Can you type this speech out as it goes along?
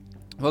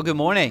Well, good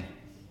morning.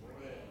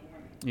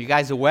 You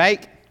guys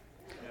awake?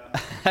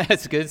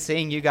 It's good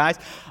seeing you guys.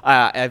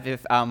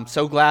 I'm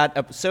so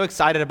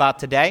excited about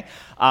today.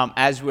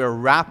 As we're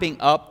wrapping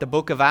up the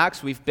book of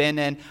Acts, we've been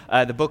in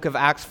the book of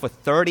Acts for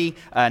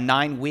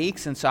 39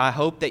 weeks, and so I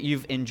hope that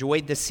you've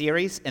enjoyed the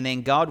series. And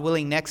then, God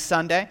willing, next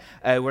Sunday,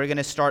 we're going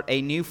to start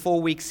a new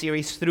 4-week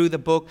series through the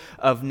book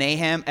of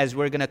Nahum, as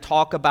we're going to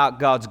talk about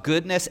God's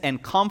goodness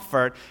and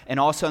comfort, and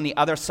also on the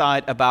other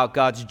side about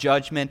God's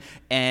judgment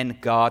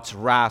and God's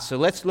wrath. So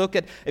let's look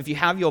at, if you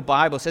have your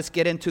Bibles, let's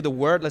get into the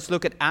Word. Let's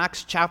look at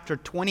Acts chapter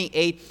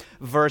 28,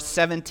 verse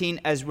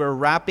 17, as we're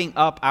wrapping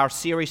up our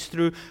series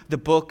through the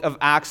book of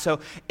Acts. So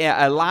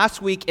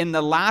last week, in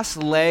the last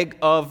leg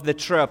of the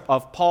trip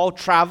of Paul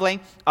traveling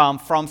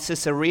from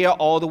Caesarea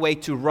all the way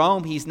to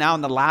Rome, he's now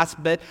in the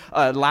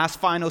last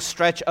final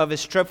stretch of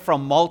his trip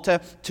from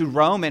Malta to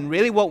Rome. And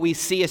really what we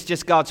see is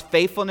just God's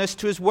faithfulness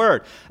to his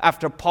word.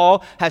 After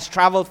Paul has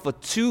traveled for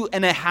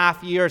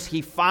 2.5 years,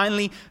 he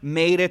finally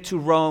made it to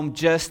Rome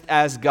just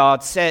as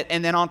God said.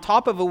 And then on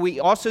top of it, we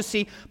also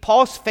see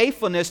Paul's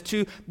faithfulness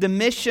to the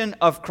mission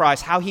of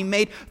Christ, how he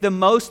made the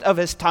most of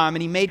his time,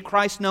 and he made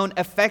Christ known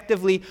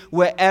effectively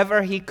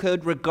wherever he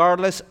could,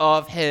 regardless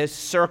of his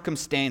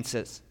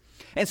circumstances.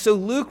 And so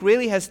Luke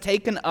really has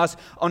taken us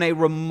on a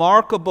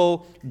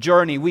remarkable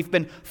journey. We've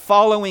been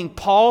following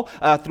Paul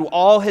through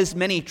all his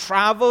many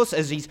travels,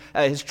 as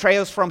his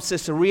trails from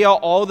Caesarea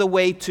all the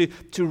way to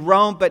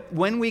Rome. But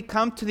when we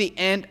come to the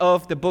end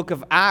of the book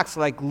of Acts,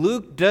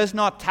 Luke does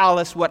not tell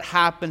us what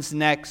happens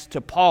next to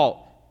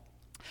Paul.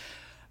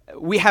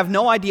 We have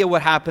no idea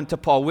what happened to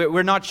Paul.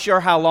 We're not sure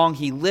how long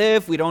he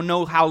lived. We don't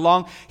know how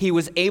long he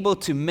was able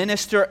to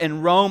minister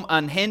in Rome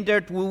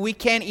unhindered. We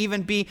can't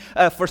even be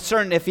for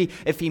certain if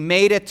he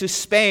made it to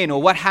Spain,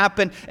 or what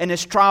happened in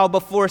his trial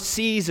before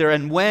Caesar,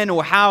 and when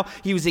or how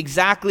he was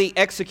exactly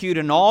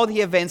executed, and all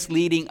the events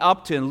leading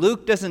up to it. And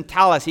Luke doesn't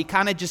tell us. He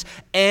kind of just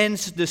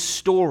ends the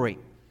story.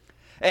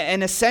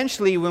 And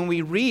essentially, when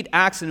we read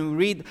Acts, and we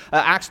read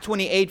Acts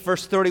 28,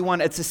 verse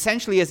 31, it's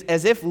essentially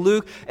as if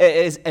Luke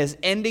is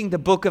ending the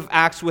book of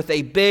Acts with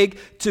a big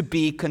to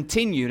be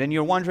continued. And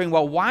you're wondering,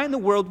 well, why in the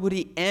world would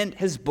he end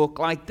his book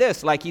like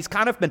this? He's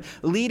kind of been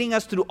leading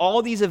us through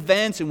all these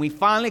events, and we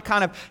finally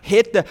kind of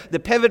hit the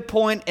pivot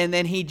point, and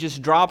then he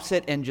just drops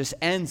it and just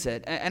ends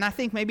it. And I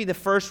think maybe the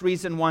first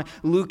reason why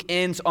Luke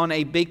ends on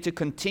a big to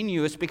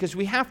continue is because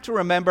we have to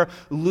remember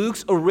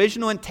Luke's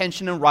original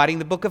intention in writing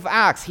the book of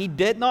Acts. He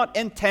did not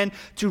intend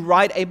to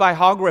write a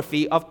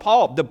biography of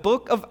Paul. The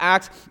book of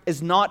Acts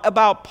is not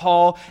about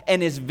Paul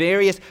and his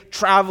various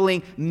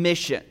traveling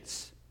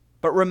missions.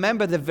 But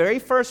remember, the very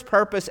first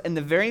purpose and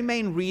the very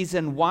main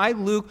reason why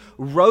Luke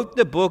wrote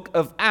the book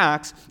of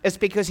Acts is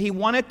because he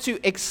wanted to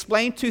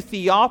explain to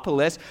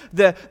Theophilus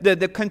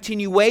the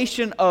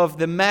continuation of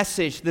the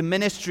message, the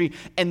ministry,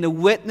 and the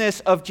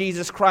witness of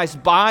Jesus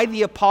Christ by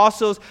the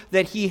apostles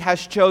that he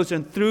has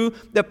chosen through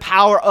the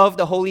power of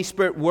the Holy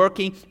Spirit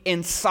working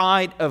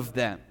inside of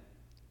them.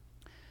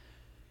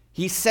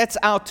 He sets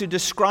out to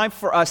describe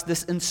for us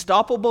this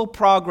unstoppable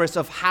progress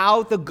of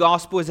how the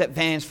gospel is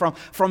advanced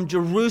from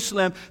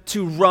Jerusalem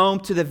to Rome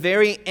to the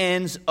very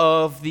ends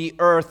of the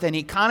earth. And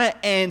he kind of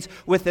ends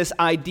with this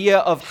idea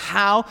of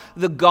how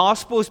the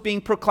gospel is being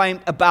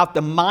proclaimed about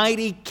the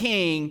mighty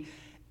king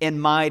in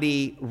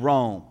mighty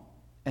Rome.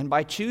 And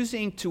by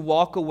choosing to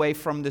walk away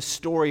from the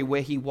story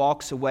where he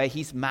walks away,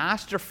 he's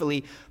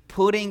masterfully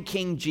putting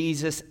King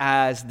Jesus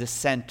as the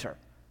center,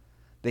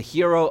 the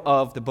hero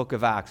of the book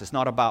of Acts. It's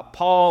not about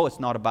Paul, it's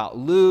not about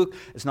Luke,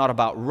 it's not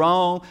about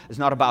Rome, it's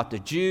not about the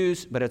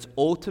Jews, but it's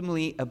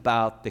ultimately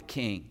about the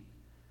King.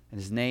 And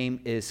his name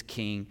is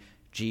King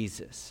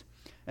Jesus.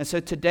 And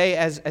so today,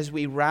 as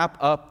we wrap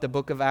up the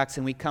book of Acts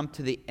and we come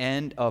to the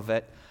end of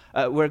it,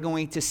 we're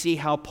going to see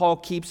how Paul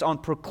keeps on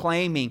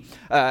proclaiming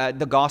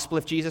the gospel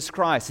of Jesus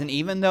Christ. And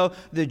even though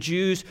the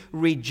Jews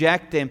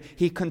reject him,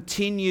 he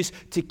continues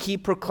to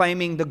keep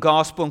proclaiming the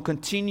gospel and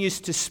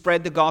continues to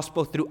spread the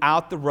gospel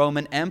throughout the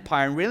Roman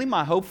Empire. And really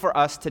my hope for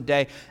us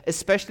today,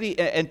 especially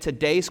in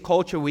today's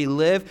culture, we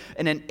live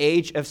in an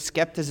age of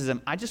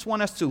skepticism. I just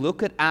want us to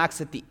look at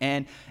Acts at the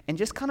end and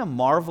just kind of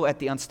marvel at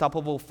the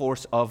unstoppable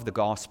force of the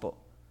gospel.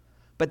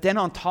 But then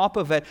on top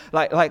of it,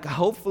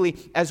 hopefully,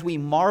 as we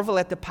marvel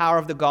at the power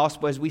of the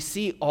gospel, as we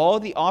see all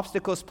the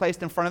obstacles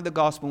placed in front of the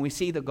gospel, and we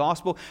see the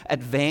gospel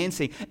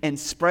advancing and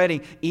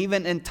spreading,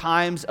 even in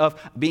times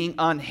of being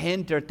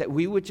unhindered, that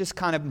we would just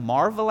kind of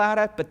marvel at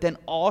it, but then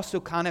also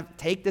kind of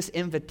take this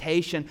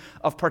invitation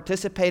of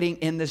participating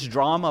in this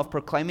drama of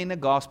proclaiming the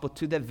gospel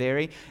to the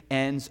very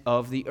ends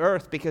of the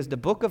earth. Because the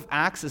book of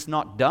Acts is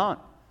not done.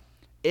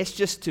 It's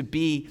just to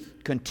be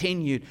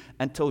continued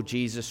until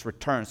Jesus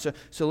returns.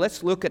 So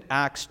let's look at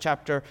Acts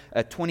chapter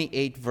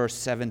 28, verse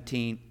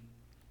 17.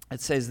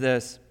 It says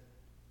this: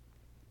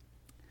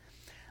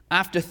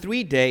 After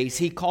 3 days,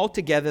 he called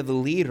together the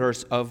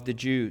leaders of the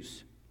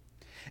Jews.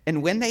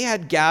 And when they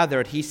had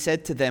gathered, he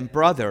said to them,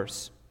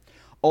 Brothers,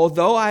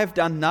 although I have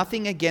done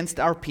nothing against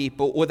our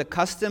people or the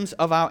customs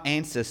of our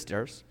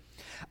ancestors,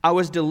 I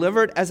was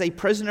delivered as a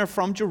prisoner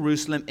from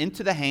Jerusalem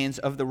into the hands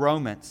of the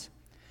Romans.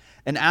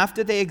 And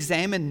after they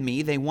examined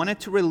me, they wanted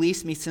to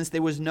release me since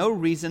there was no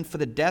reason for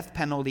the death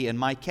penalty in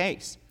my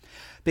case.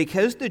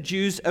 Because the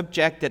Jews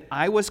objected,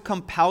 I was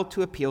compelled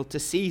to appeal to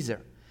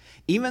Caesar,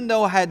 even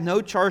though I had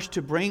no charge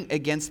to bring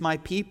against my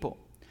people.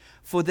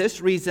 For this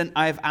reason,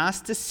 I have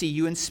asked to see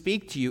you and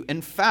speak to you.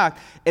 In fact,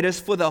 it is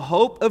for the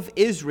hope of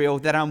Israel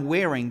that I'm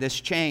wearing this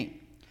chain.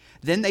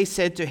 Then they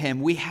said to him,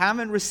 we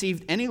haven't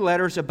received any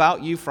letters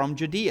about you from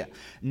Judea.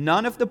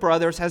 None of the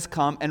brothers has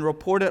come and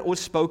reported or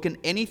spoken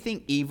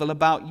anything evil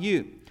about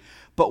you.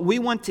 But we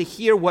want to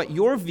hear what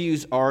your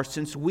views are,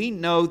 since we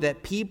know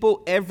that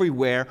people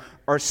everywhere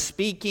are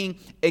speaking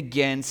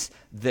against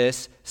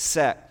this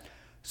sect.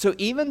 So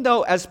even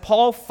though as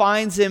Paul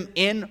finds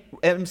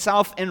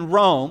himself in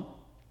Rome,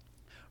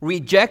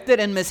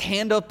 rejected and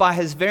mishandled by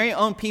his very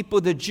own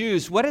people, the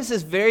Jews, what is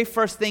his very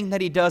first thing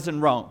that he does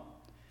in Rome?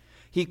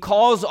 He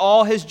calls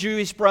all his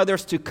Jewish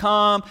brothers to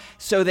come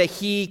so that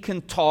he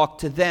can talk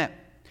to them.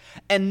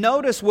 And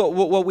notice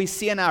what we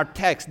see in our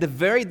text.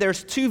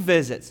 There's two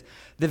visits.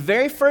 The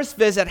very first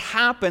visit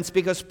happens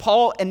because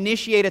Paul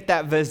initiated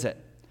that visit.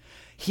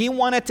 He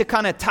wanted to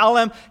kind of tell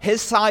him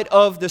his side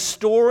of the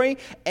story.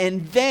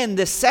 And then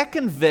the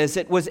second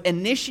visit was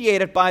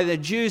initiated by the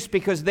Jews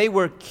because they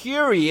were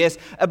curious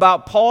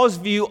about Paul's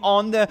view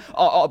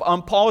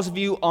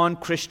on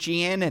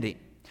Christianity.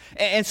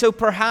 And so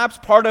perhaps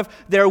part of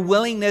their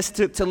willingness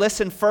to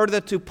listen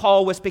further to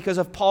Paul was because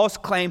of Paul's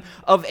claim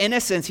of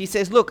innocence. He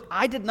says, look,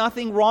 I did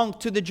nothing wrong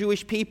to the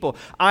Jewish people.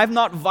 I've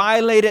not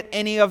violated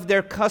any of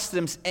their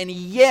customs. And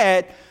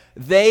yet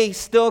they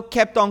still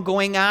kept on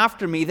going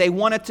after me. They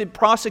wanted to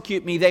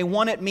prosecute me. They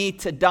wanted me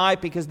to die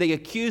because they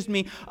accused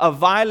me of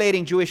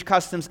violating Jewish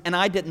customs, and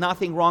I did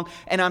nothing wrong.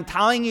 And I'm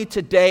telling you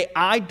today,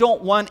 I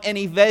don't want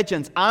any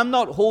vengeance. I'm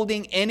not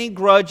holding any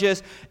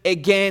grudges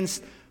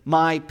against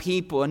my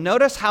people. And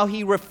notice how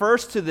he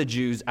refers to the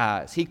Jews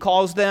as. He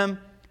calls them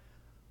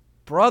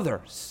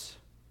brothers.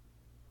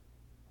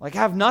 Like, I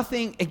have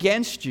nothing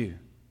against you.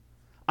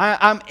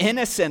 I'm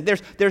innocent.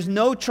 There's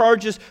no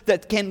charges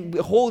that can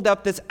hold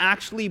up that's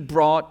actually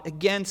brought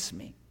against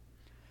me.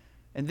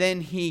 And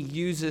then he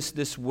uses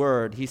this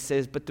word. He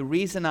says, but the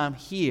reason I'm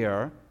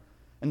here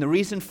and the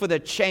reason for the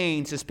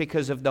chains is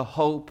because of the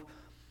hope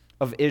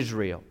of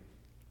Israel.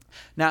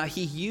 Now,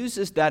 he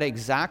uses that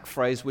exact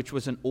phrase, which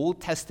was an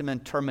Old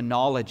Testament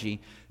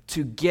terminology,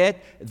 to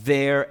get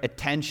their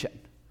attention.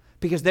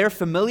 Because they're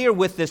familiar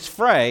with this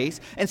phrase,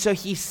 and so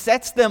he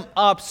sets them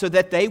up so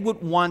that they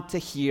would want to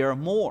hear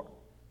more.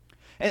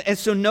 And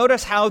so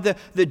notice how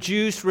the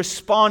Jews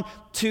respond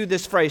to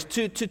this phrase.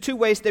 Two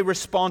ways they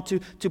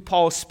respond to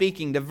Paul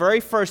speaking. The very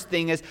first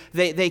thing is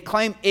they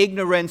claim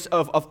ignorance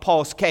of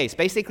Paul's case.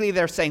 Basically,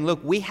 they're saying, look,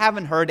 we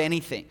haven't heard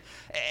anything.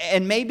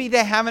 And maybe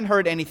they haven't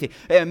heard anything.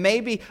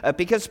 Maybe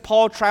because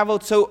Paul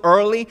traveled so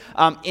early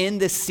in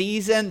the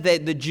season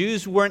that the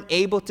Jews weren't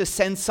able to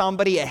send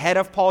somebody ahead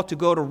of Paul to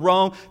go to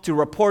Rome to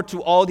report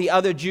to all the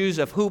other Jews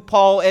of who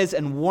Paul is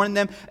and warn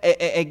them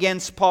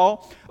against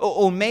Paul.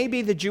 Or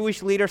maybe the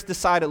Jewish leaders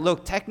decided,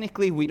 look,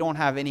 technically we don't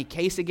have any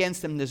case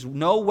against him. There's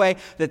no way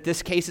that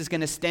this case is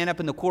going to stand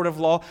up in the court of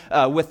law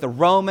with the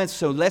Romans.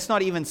 So let's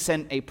not even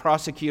send a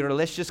prosecutor.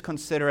 Let's just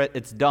consider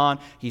it's done.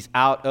 He's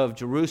out of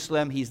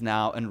Jerusalem. He's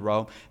now in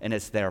Rome, and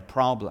it's their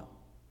problem.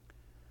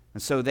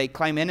 And so they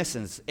claim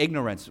innocence,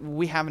 ignorance.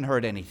 We haven't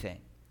heard anything.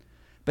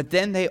 But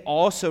then they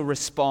also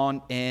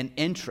respond in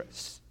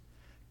interest.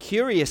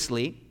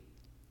 Curiously,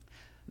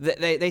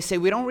 they say,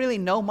 we don't really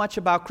know much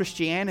about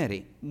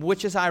Christianity,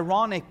 which is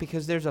ironic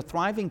because there's a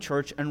thriving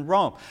church in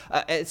Rome.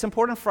 It's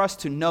important for us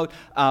to note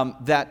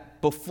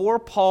that before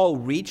Paul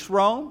reached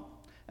Rome,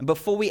 and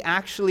before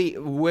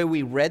where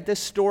we read this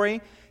story,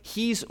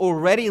 he's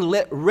already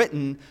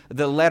written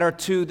the letter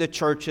to the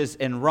churches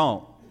in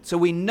Rome. So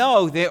we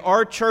know there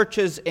are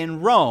churches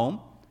in Rome.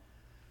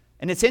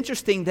 And it's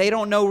interesting, they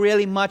don't know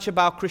really much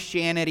about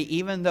Christianity,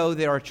 even though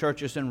there are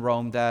churches in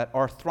Rome that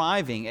are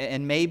thriving.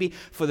 And maybe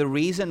for the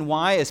reason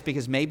why is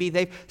because maybe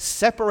they've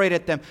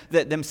separated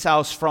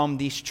themselves from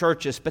these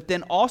churches. But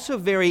then also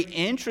very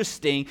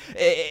interesting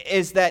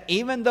is that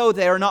even though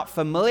they're not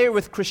familiar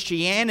with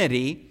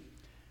Christianity,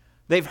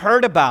 they've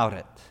heard about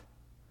it.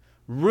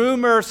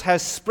 Rumors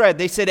has spread.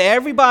 They said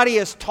everybody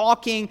is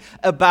talking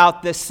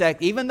about this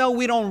sect, even though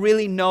we don't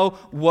really know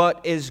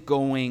what is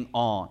going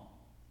on.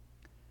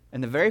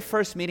 And the very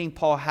first meeting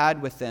Paul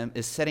had with them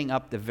is setting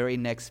up the very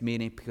next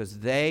meeting because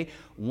they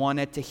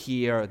wanted to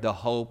hear the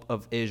hope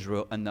of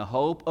Israel. And the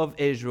hope of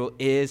Israel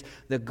is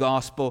the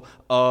gospel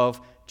of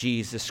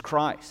Jesus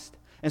Christ.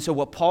 And so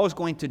what Paul is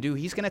going to do,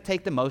 he's going to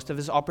take the most of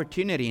his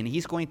opportunity and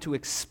he's going to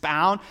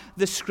expound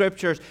the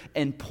scriptures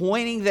and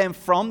pointing them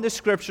from the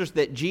scriptures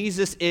that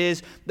Jesus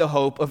is the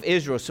hope of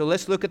Israel. So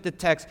let's look at the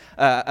text,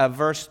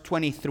 verse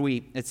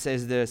 23. It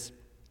says this,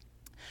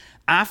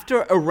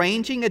 after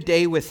arranging a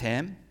day with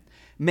him,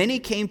 many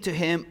came to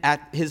him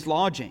at his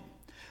lodging.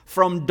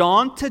 From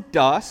dawn to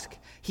dusk,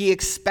 he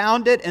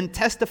expounded and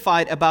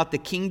testified about the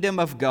kingdom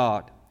of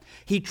God.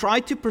 He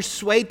tried to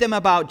persuade them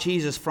about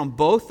Jesus from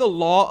both the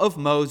law of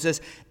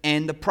Moses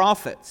and the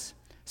prophets.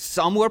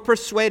 Some were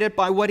persuaded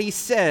by what he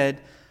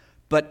said,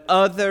 but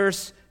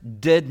others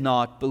did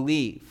not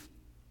believe.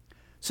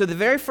 So the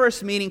very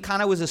first meeting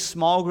kind of was a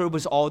small group,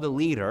 was all the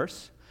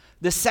leaders.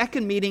 The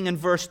second meeting in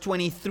verse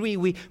 23,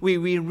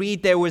 we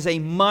read there was a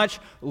much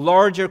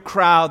larger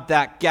crowd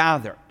that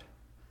gathered.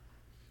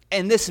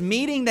 And this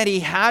meeting that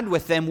he had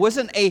with them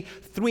wasn't a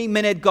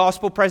 3-minute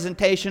gospel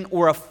presentation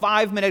or a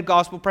 5-minute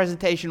gospel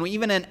presentation or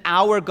even an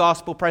hour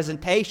gospel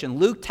presentation.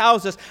 Luke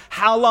tells us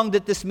how long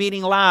did this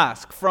meeting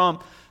last? From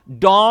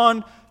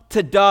dawn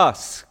to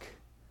dusk.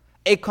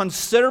 A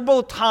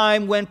considerable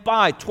time went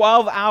by,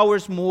 12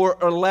 hours more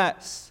or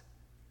less.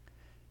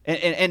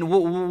 And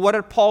what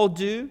did Paul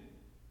do?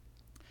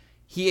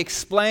 He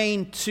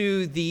explained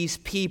to these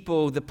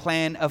people the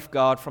plan of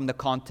God from the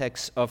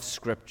context of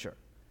Scripture,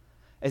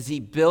 as he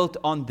built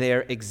on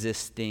their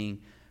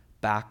existing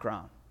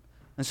background.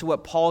 And so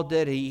what Paul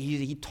did,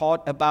 he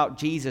taught about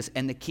Jesus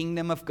and the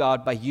kingdom of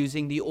God by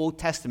using the Old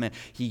Testament.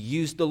 He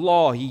used the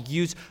law. He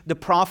used the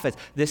prophets.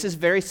 This is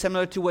very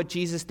similar to what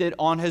Jesus did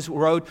on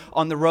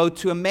the road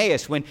to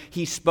Emmaus, when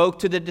he spoke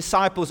to the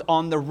disciples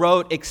on the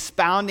road,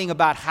 expounding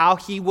about how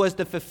he was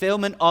the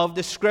fulfillment of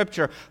the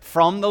Scripture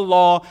from the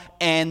law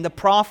and the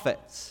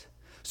prophets.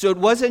 So it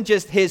wasn't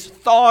just his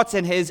thoughts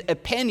and his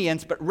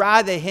opinions, but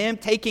rather him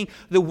taking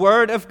the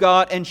Word of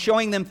God and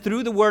showing them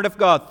through the Word of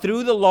God,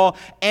 through the law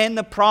and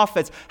the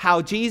prophets,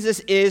 how Jesus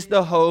is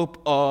the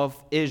hope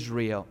of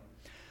Israel.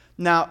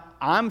 Now,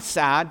 I'm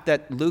sad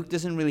that Luke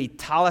doesn't really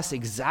tell us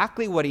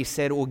exactly what he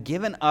said or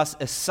given us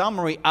a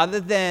summary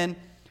other than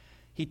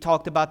he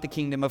talked about the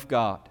kingdom of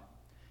God.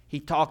 He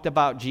talked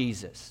about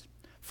Jesus.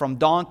 From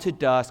dawn to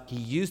dusk, he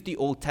used the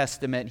Old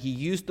Testament, he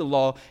used the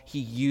law, he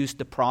used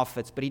the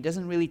prophets, but he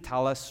doesn't really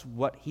tell us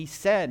what he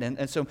said.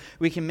 And so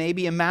we can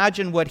maybe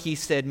imagine what he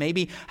said,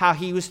 maybe how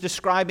he was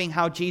describing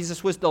how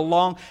Jesus was the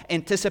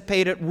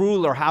long-anticipated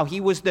ruler, how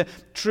he was the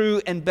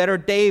true and better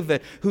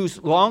David,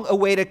 whose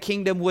long-awaited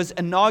kingdom was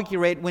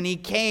inaugurated when he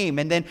came.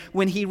 And then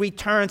when he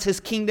returns, his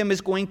kingdom is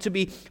going to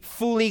be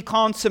fully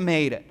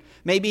consummated.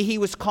 Maybe he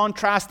was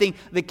contrasting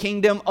the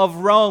kingdom of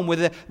Rome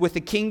with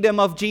the kingdom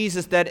of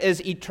Jesus that is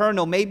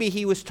eternal. Maybe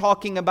he was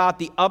talking about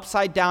the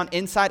upside down,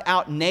 inside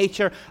out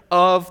nature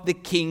of the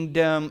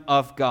kingdom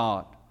of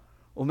God.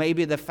 Or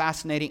maybe the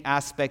fascinating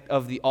aspect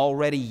of the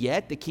already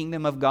yet, the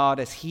kingdom of God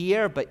is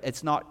here, but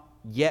it's not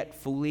yet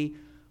fully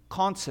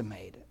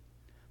consummated.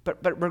 But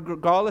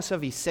regardless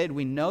of what he said,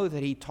 we know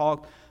that he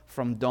talked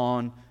from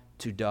dawn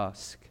to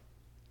dusk.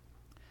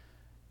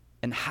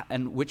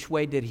 And which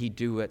way did he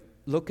do it?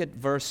 Look at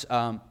verse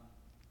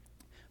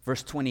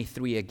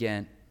 23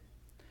 again.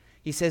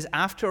 He says,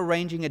 after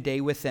arranging a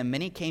day with them,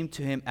 many came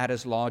to him at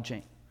his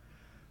lodging.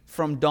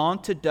 From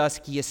dawn to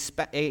dusk,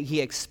 he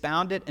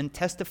expounded and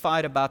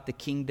testified about the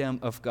kingdom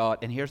of God.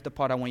 And here's the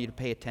part I want you to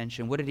pay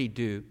attention. What did he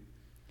do?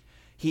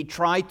 He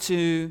tried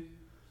to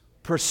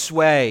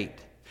persuade.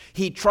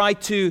 He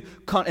tried to,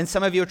 in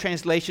some of your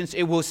translations,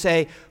 it will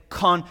say,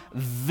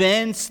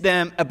 convince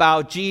them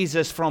about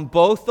Jesus from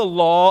both the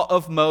law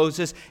of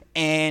Moses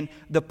and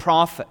the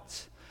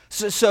prophets.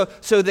 So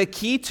the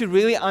key to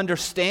really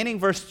understanding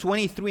verse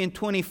 23 and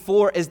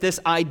 24 is this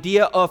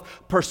idea of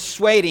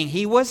persuading.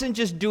 He wasn't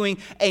just doing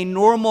a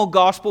normal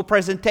gospel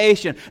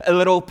presentation, a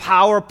little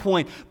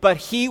PowerPoint, but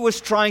he was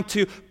trying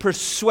to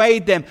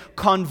persuade them,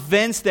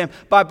 convince them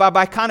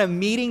by kind of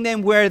meeting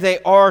them where they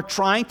are,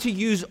 trying to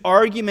use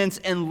arguments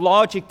and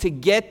logic to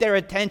get their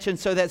attention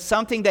so that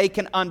something they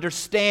can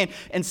understand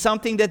and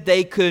something that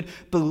they could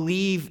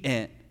believe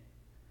in.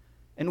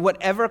 And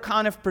whatever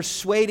kind of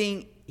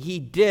persuading he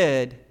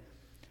did,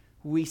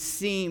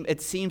 it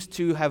seems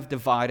to have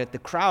divided the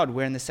crowd,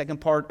 where in the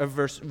second part of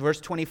verse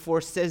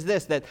 24 says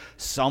this, that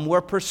some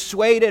were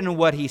persuaded in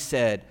what he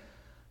said,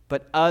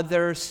 but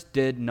others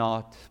did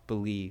not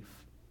believe.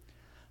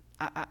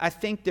 I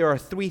think there are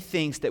 3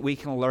 things that we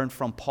can learn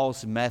from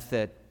Paul's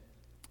method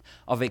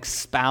of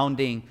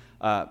expounding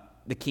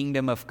the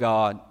kingdom of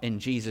God in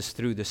Jesus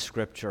through the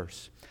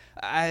Scriptures.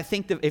 I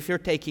think that if you're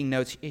taking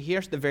notes,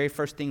 here's the very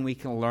first thing we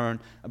can learn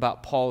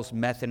about Paul's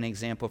method and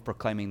example of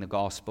proclaiming the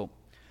gospel.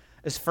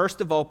 Is first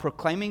of all,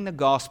 proclaiming the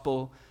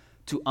gospel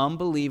to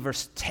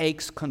unbelievers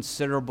takes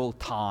considerable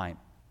time.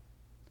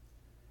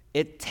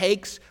 It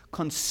takes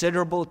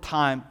considerable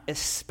time,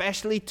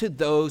 especially to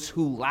those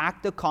who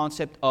lack the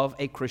concept of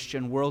a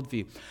Christian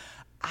worldview.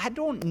 I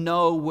don't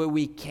know where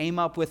we came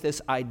up with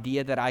this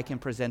idea that I can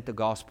present the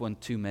gospel in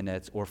 2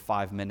 minutes or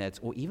 5 minutes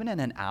or even in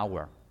an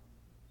hour.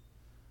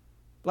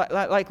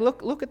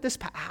 Look at this.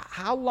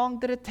 How long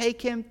did it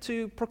take him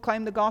to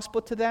proclaim the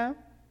gospel to them?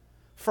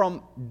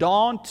 From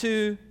dawn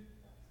to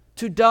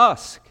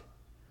dusk.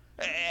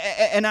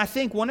 And I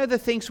think one of the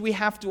things we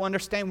have to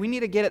understand, we need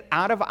to get it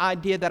out of the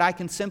idea that I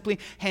can simply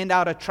hand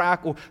out a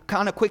tract or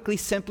kind of quickly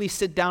simply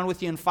sit down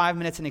with you in 5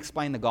 minutes and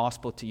explain the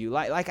gospel to you.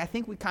 I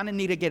think we kind of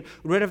need to get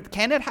rid of,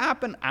 can it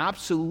happen?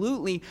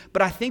 Absolutely.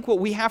 But I think what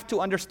we have to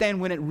understand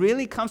when it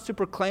really comes to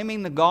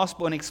proclaiming the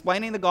gospel and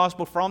explaining the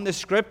gospel from the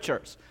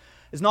Scriptures,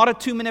 It's not a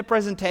 2-minute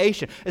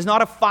presentation. It's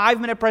not a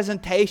 5-minute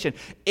presentation.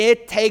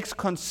 It takes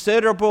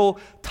considerable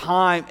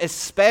time,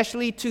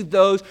 especially to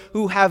those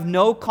who have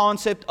no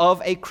concept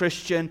of a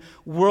Christian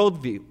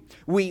worldview.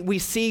 We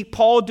see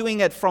Paul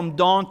doing it from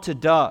dawn to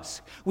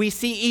dusk. We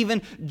see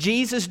even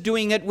Jesus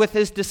doing it with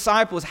his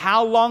disciples.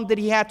 How long did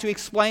he have to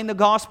explain the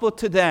gospel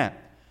to them?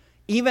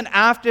 Even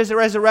after his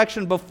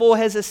resurrection, before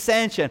his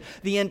ascension,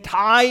 the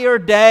entire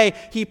day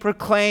he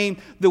proclaimed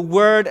the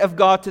word of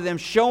God to them,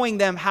 showing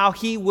them how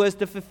he was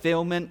the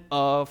fulfillment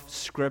of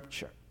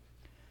Scripture.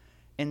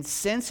 And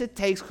since it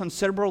takes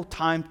considerable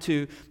time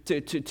to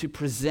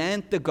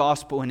present the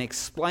gospel and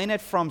explain it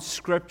from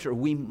Scripture,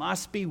 we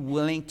must be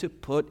willing to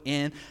put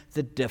in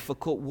the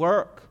difficult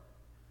work.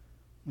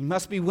 We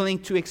must be willing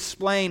to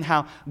explain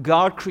how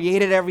God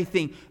created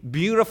everything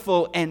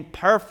beautiful and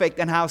perfect,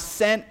 and how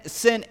sin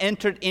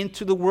entered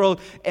into the world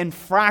and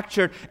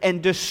fractured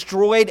and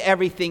destroyed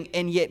everything,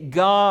 and yet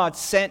God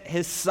sent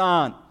His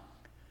Son,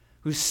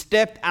 who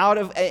stepped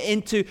out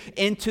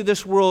into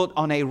this world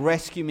on a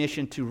rescue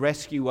mission to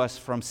rescue us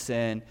from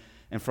sin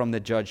and from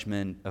the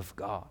judgment of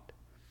God.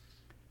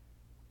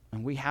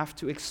 And we have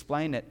to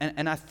explain it.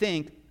 And I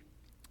think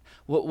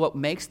what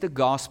makes the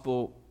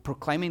gospel,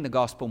 proclaiming the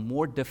gospel,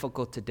 more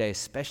difficult today,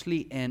 especially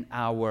in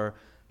our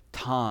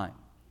time,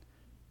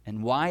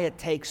 and why it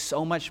takes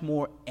so much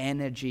more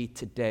energy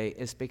today,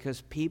 is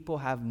because people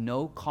have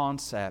no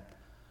concept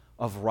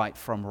of right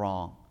from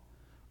wrong,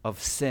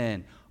 of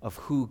sin, of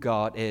who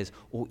God is,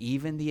 or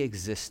even the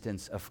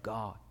existence of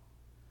God.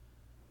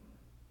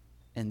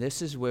 And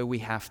this is where we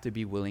have to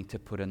be willing to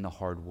put in the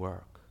hard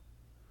work.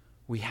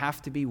 We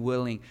have to be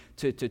willing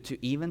to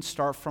even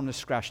start from the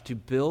scratch, to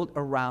build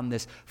around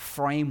this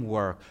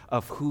framework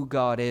of who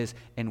God is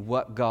and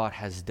what God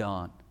has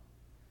done,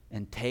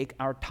 and take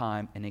our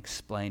time in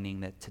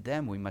explaining that to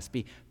them. We must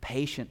be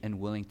patient and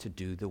willing to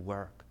do the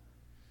work.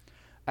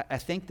 I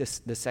think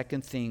the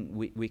second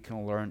thing we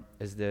can learn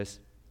is this,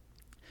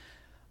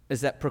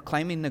 is that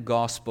proclaiming the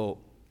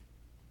gospel,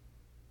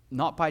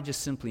 not by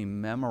just simply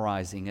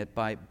memorizing it,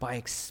 by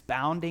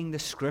expounding the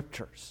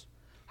Scriptures.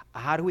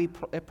 How do we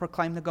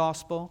proclaim the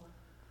gospel?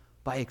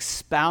 By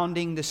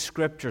expounding the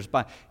Scriptures,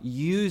 by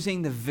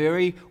using the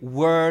very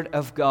Word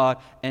of God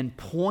and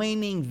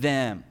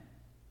pointing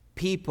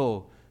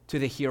people to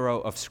the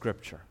hero of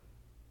Scripture.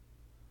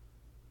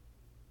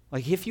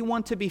 Like, if you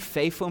want to be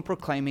faithful in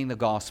proclaiming the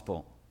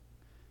gospel,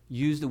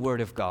 use the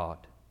Word of God,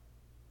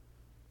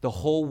 the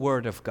whole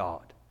Word of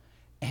God,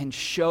 and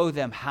show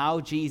them how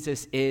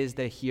Jesus is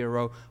the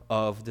hero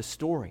of the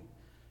story.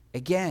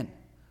 Again,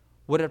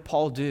 what did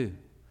Paul do?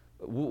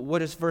 What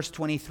does verse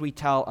 23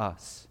 tell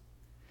us?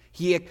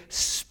 He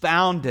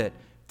expounded,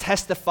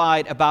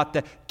 testified about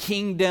the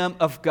kingdom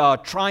of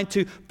God, trying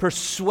to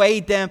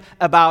persuade them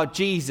about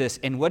Jesus.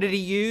 And what did he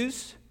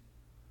use?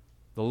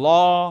 The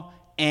law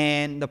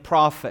and the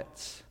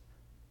prophets.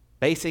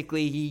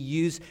 Basically, he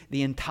used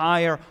the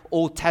entire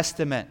Old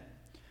Testament.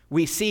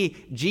 We see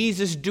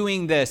Jesus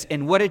doing this.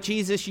 And what did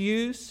Jesus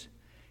use?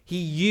 He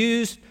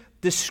used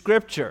the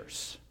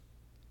Scriptures.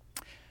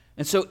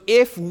 And so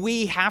if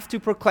we have to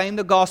proclaim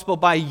the gospel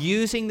by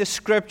using the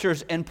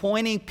Scriptures and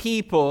pointing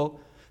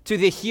people to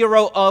the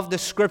hero of the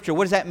Scripture,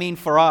 what does that mean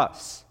for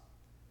us?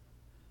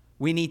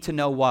 We need to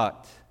know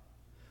what?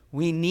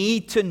 We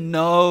need to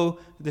know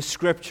the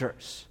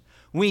Scriptures.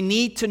 We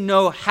need to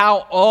know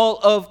how all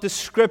of the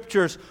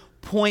Scriptures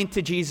point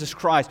to Jesus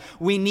Christ.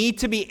 We need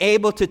to be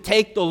able to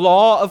take the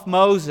law of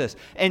Moses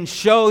and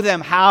show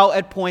them how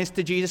it points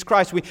to Jesus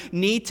Christ. We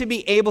need to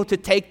be able to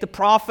take the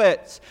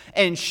prophets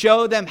and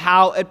show them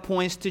how it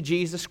points to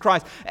Jesus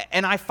Christ.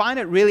 And I find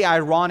it really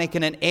ironic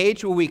in an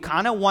age where we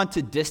kind of want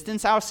to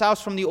distance ourselves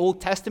from the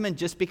Old Testament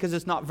just because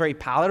it's not very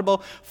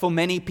palatable for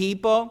many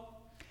people.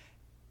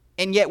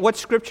 And yet, what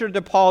Scripture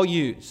did Paul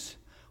use?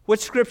 What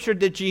Scripture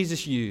did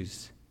Jesus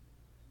use?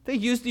 They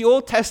used the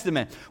Old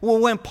Testament. Well,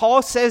 when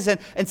Paul says in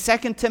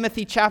 2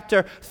 Timothy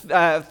chapter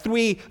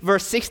 3,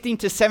 verse 16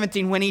 to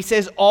 17, when he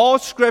says, all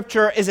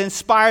Scripture is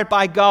inspired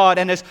by God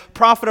and is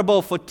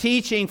profitable for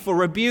teaching, for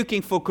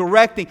rebuking, for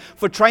correcting,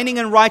 for training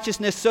in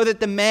righteousness, so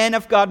that the man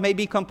of God may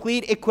be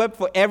complete, equipped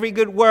for every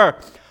good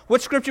work.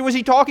 What Scripture was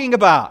he talking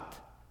about?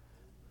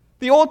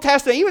 The Old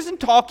Testament. He wasn't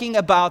talking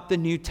about the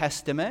New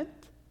Testament.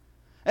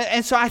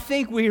 And so I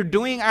think we're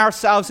doing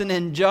ourselves an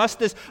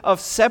injustice of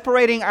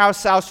separating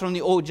ourselves from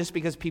the old just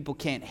because people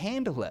can't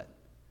handle it.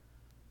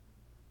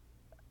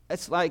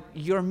 It's like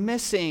you're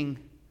missing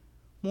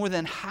more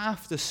than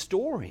half the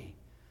story.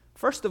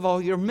 First of all,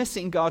 you're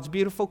missing God's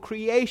beautiful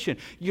creation.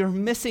 You're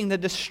missing the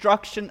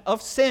destruction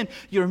of sin.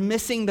 You're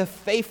missing the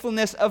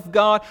faithfulness of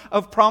God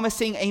of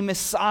promising a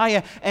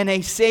Messiah and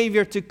a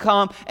Savior to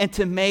come and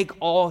to make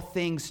all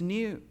things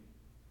new.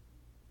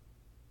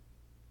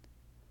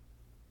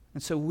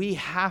 And so we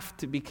have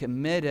to be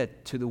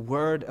committed to the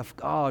Word of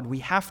God. We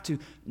have to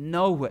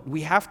know it.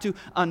 We have to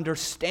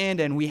understand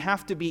it. And we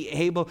have to be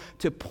able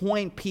to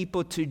point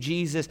people to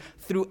Jesus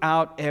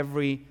throughout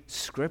every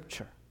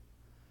Scripture.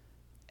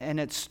 And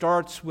it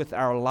starts with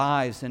our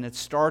lives, and it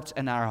starts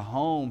in our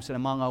homes and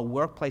among our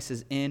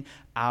workplaces in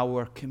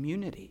our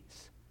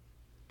communities.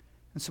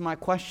 And so my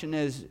question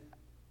is,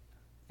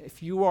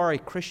 if you are a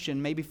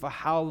Christian, maybe for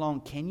how long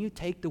can you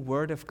take the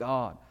Word of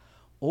God,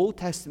 Old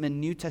Testament,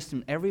 New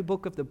Testament, every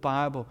book of the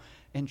Bible,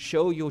 and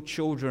show your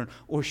children,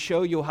 or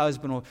show your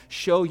husband, or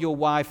show your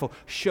wife, or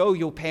show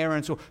your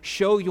parents, or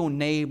show your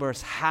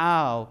neighbors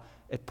how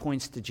it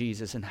points to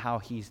Jesus and how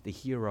He's the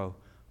hero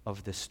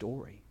of the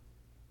story?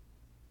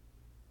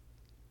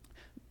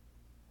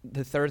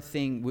 The third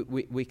thing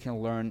we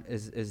can learn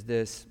is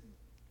this.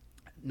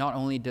 Not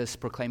only does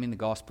proclaiming the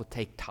gospel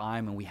take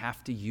time, and we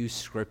have to use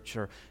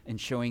Scripture in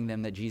showing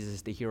them that Jesus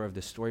is the hero of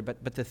the story,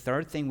 but the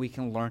third thing we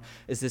can learn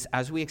is this: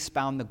 as we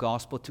expound the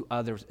gospel to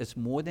others, it's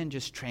more than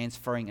just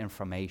transferring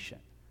information.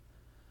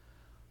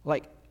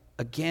 Like,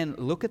 again,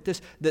 look at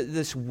this.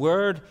 This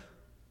word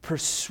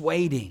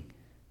persuading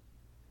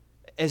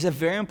is a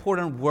very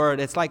important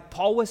word. It's like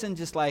Paul wasn't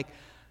just like,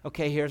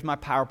 okay, here's my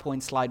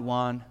PowerPoint, slide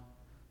 1,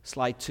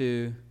 slide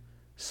 2,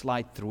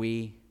 slide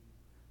 3,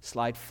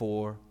 slide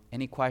 4.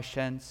 Any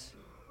questions?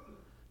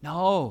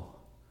 No.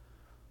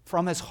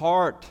 From his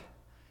heart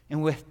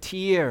and with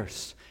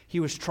tears, he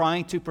was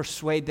trying to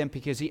persuade them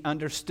because he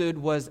understood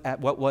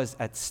what was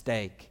at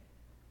stake: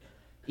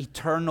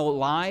 eternal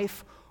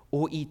life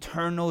or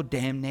eternal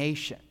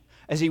damnation.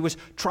 As he was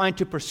trying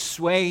to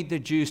persuade the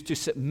Jews to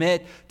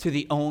submit to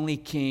the only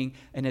King,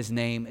 and His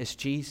name is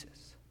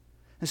Jesus.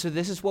 And so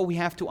this is what we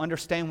have to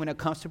understand when it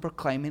comes to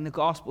proclaiming the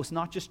gospel. It's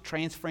not just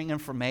transferring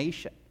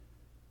information.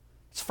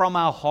 It's from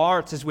our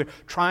hearts as we're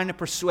trying to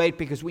persuade,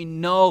 because we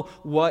know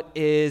what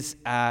is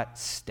at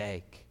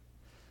stake.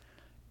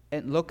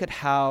 And look at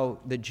how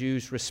the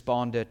Jews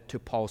responded to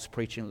Paul's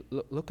preaching.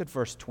 Look at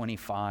verse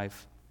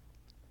 25.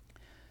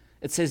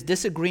 It says,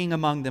 disagreeing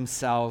among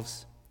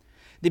themselves,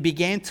 they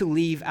began to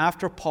leave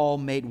after Paul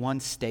made one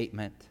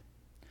statement.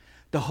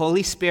 The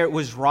Holy Spirit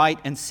was right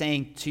in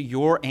saying to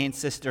your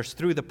ancestors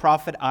through the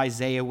prophet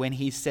Isaiah when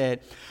he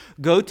said,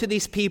 go to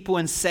these people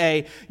and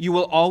say, you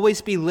will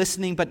always be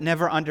listening but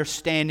never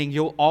understanding.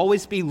 You'll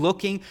always be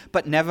looking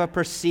but never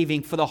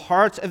perceiving. For the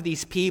hearts of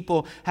these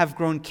people have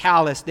grown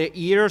callous. Their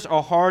ears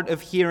are hard of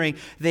hearing,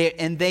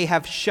 and they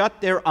have shut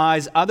their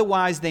eyes.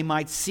 Otherwise they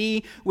might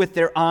see with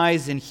their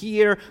eyes and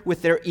hear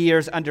with their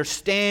ears,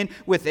 understand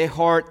with their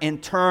heart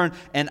and turn,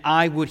 and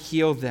I would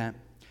heal them.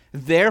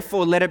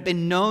 Therefore, let it be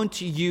known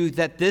to you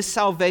that this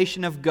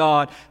salvation of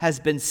God has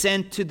been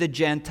sent to the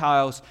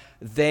Gentiles.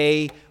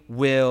 They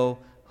will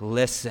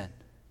listen.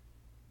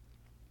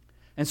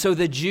 And so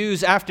the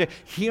Jews, after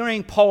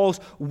hearing Paul's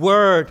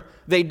word,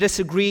 they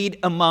disagreed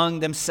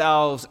among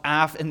themselves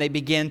and they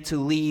began to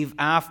leave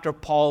after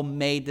Paul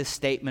made this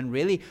statement,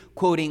 really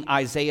quoting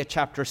Isaiah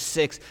chapter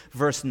 6,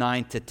 verse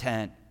 9 to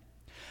 10.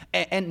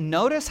 And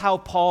notice how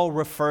Paul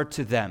referred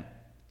to them.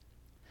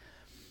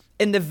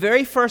 In the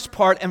very first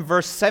part, in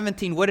verse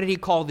 17, what did he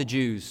call the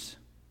Jews?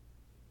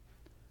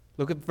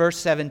 Look at verse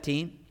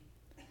 17.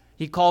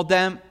 He called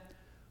them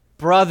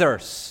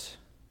brothers.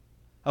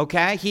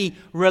 Okay? He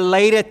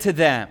related to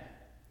them.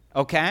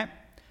 Okay?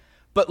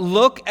 But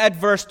look at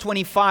verse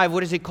 25. What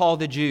does he call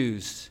the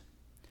Jews?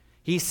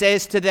 He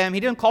says to them, he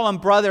didn't call them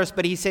brothers,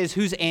 but he says,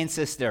 whose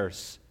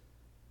ancestors?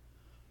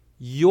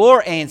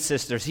 Your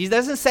ancestors. He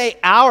doesn't say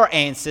our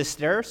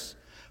ancestors,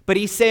 but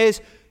he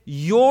says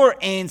your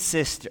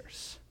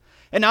ancestors.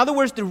 In other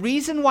words, the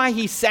reason why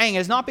he's saying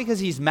is not because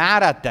he's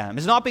mad at them.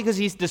 It's not because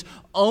he's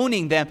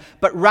disowning them.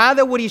 But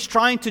rather what he's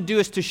trying to do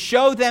is to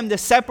show them the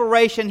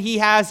separation he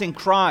has in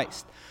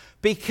Christ.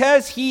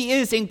 Because he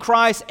is in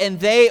Christ and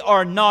they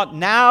are not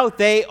now,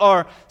 they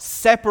are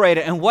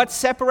separated. And what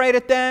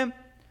separated them?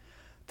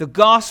 The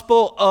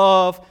gospel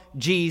of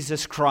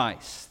Jesus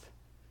Christ.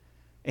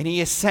 And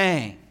he is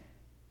saying,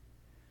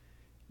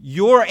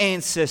 your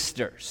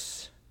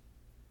ancestors,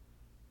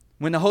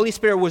 when the Holy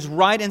Spirit was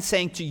right in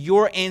saying to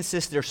your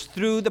ancestors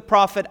through the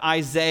prophet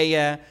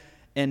Isaiah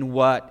and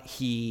what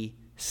he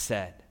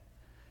said.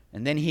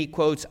 And then he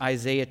quotes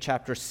Isaiah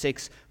chapter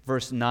 6,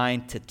 verse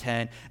 9 to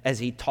 10, as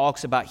he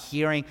talks about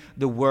hearing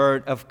the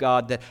word of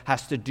God that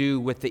has to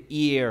do with the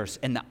ears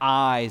and the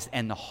eyes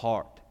and the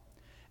heart.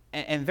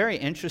 And very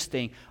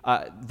interesting,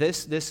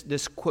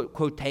 this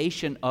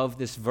quotation of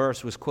this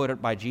verse was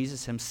quoted by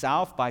Jesus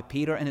himself, by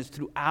Peter, and it's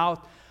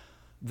throughout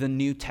the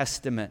New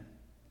Testament.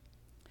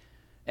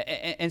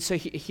 And so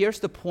here's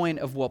the point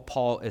of what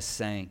Paul is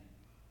saying.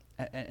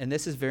 And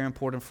this is very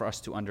important for us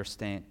to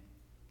understand.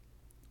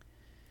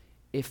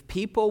 If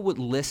people would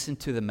listen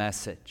to the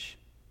message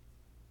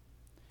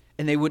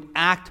and they would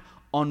act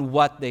on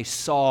what they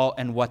saw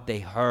and what they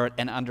heard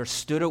and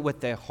understood it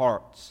with their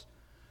hearts,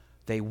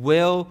 they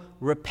will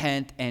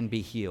repent and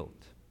be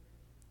healed.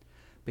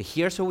 But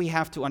here's what we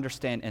have to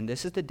understand, and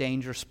this is the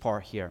dangerous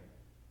part here.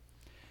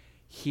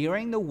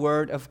 Hearing the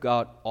word of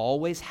God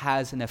always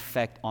has an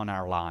effect on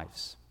our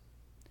lives.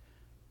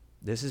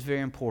 This is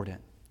very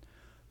important.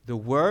 The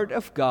word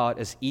of God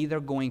is either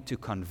going to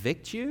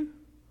convict you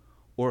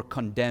or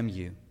condemn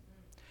you.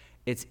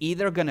 It's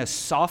either going to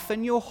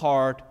soften your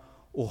heart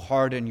or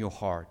harden your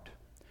heart.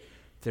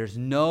 There's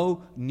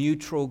no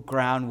neutral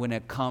ground when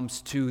it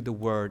comes to the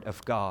Word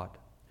of God.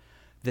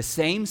 The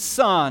same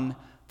sun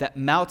that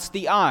melts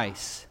the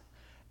ice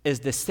is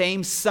the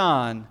same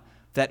sun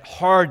that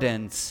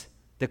hardens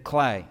the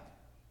clay.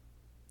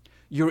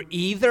 You're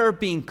either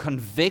being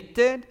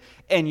convicted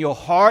and your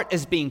heart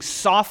is being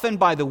softened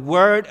by the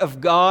Word of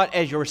God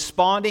as you're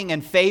responding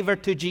in favor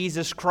to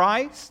Jesus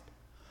Christ,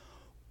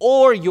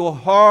 or your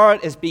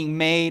heart is being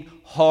made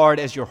hard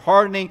as you're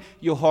hardening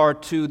your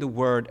heart to the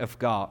Word of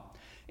God.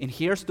 And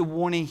here's the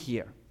warning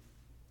here.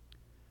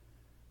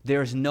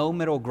 There's no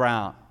middle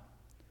ground.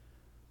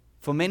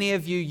 For many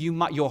of you,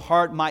 your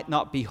heart might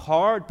not be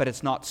hard, but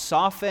it's not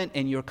softened,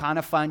 and you kind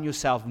of find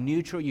yourself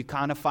neutral. You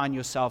kind of find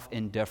yourself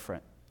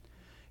indifferent.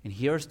 And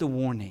here's the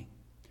warning.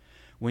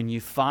 When you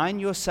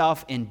find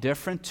yourself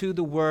indifferent to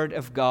the Word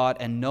of God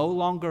and no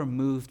longer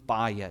moved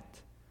by it,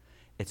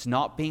 it's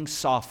not being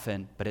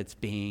softened, but it's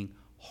being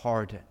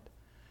hardened.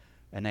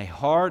 And a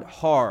hard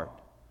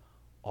heart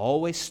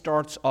always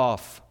starts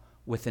off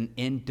with an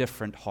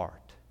indifferent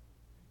heart.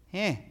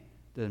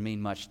 Doesn't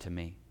mean much to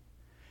me.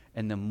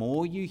 And the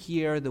more you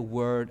hear the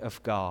Word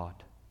of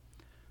God,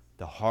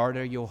 the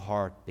harder your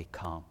heart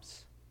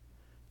becomes.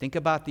 Think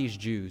about these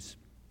Jews.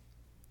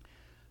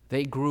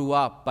 They grew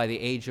up by the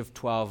age of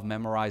 12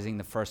 memorizing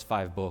the first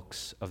 5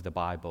 books of the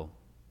Bible.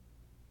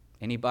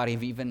 Anybody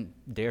have even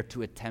dared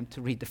to attempt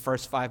to read the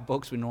first 5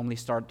 books? We normally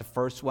start the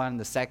first one,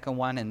 the second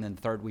one, and then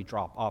the third we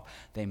drop off.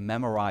 They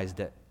memorized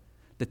it.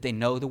 Did they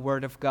know the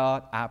Word of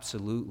God?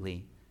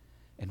 Absolutely.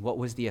 And what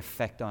was the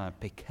effect on it?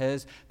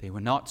 Because they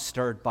were not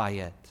stirred by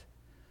it.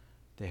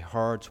 Their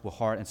hearts were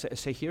hard. And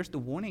so here's the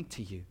warning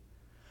to you.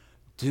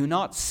 Do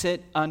not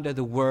sit under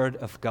the Word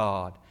of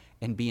God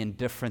and be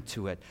indifferent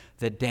to it.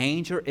 The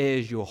danger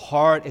is your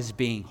heart is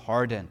being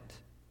hardened.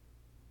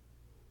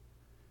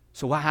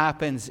 So what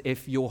happens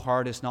if your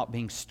heart is not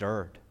being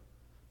stirred?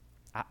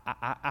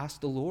 I ask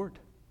the Lord.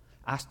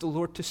 Ask the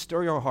Lord to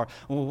stir your heart.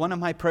 Well, one of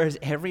my prayers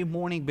every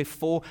morning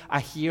before I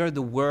hear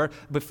the Word,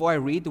 before I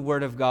read the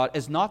Word of God,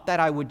 is not that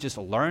I would just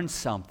learn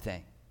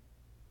something,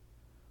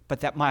 but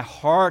that my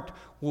heart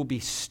will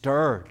be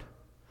stirred.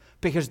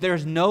 Because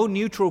there's no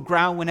neutral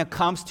ground when it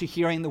comes to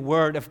hearing the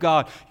Word of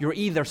God. You're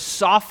either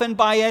softened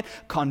by it,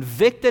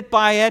 convicted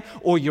by it,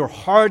 or you're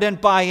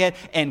hardened by it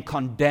and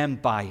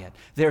condemned by it.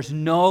 There's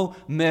no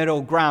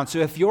middle ground. So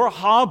if your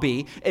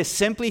hobby is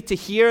simply to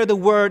hear the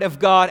Word of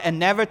God and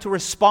never to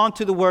respond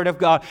to the Word of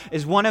God,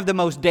 is one of the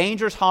most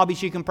dangerous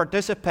hobbies you can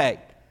participate.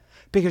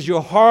 Because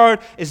your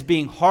heart is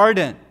being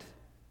hardened.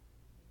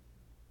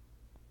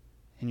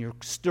 And you're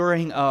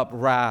stirring up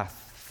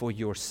wrath for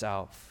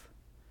yourself.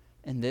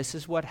 And this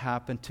is what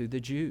happened to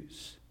the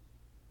Jews.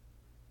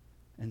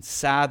 And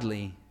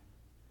sadly,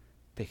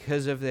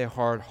 because of their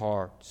hard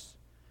hearts,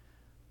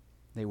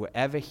 they were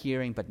ever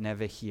hearing but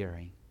never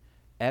hearing,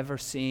 ever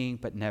seeing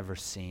but never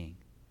seeing,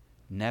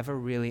 never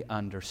really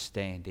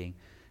understanding.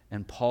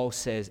 And Paul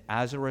says,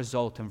 as a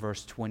result, in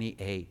verse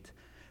 28,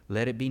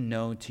 let it be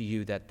known to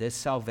you that this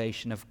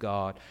salvation of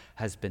God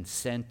has been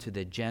sent to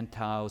the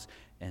Gentiles,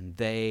 and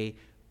they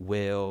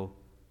will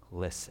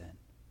listen.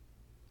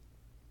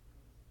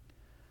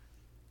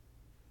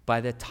 By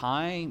the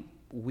time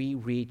we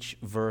reach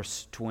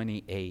verse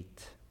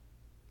 28,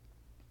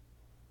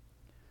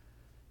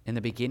 in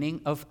the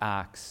beginning of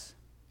Acts,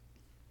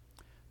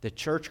 the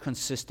church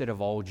consisted of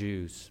all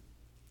Jews.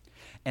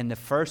 And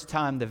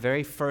the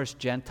very first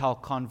Gentile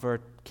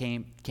convert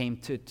came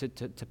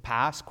to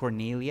pass,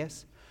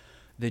 Cornelius,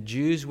 the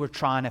Jews were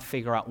trying to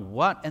figure out,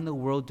 what in the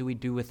world do we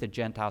do with the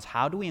Gentiles?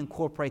 How do we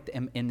incorporate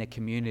them in the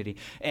community?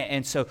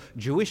 And so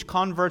Jewish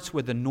converts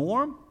were the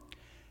norm.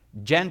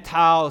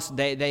 Gentiles,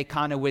 they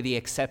kind of were the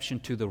exception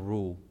to the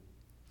rule.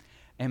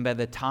 And by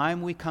the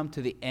time we come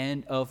to the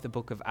end of the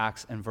book of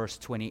Acts in verse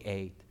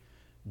 28,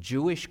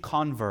 Jewish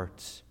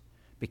converts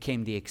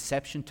became the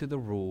exception to the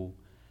rule,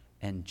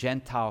 and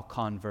Gentile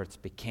converts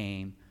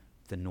became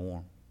the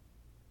norm.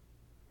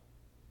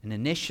 And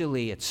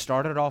initially, it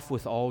started off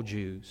with all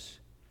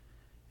Jews,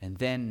 and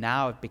then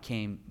now it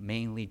became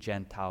mainly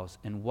Gentiles.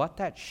 And what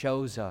that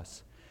shows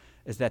us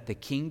is that the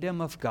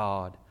kingdom of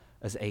God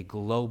as a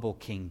global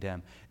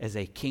kingdom, as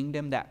a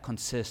kingdom that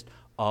consists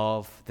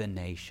of the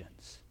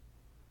nations.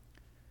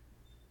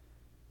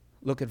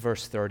 Look at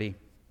verse 30.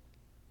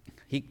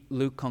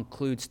 Luke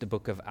concludes the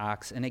book of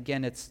Acts, and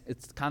again, it's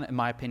kind of, in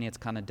my opinion, it's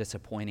kind of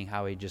disappointing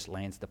how he just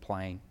lands the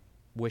plane.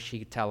 Wish he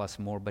could tell us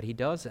more, but he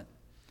doesn't,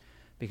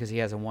 because he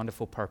has a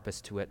wonderful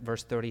purpose to it.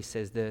 Verse 30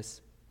 says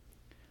this: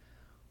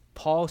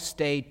 Paul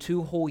stayed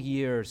 2 whole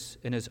years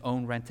in his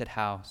own rented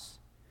house,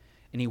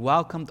 and he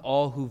welcomed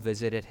all who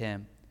visited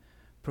him,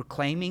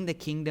 proclaiming the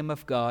kingdom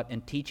of God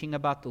and teaching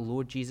about the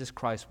Lord Jesus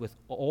Christ with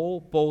all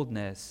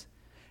boldness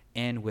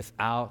and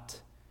without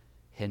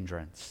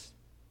hindrance.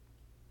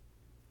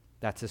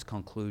 That's his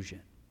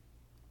conclusion.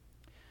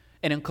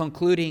 And in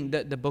concluding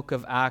the book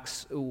of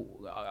Acts,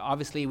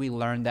 obviously we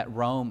learn that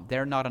Rome,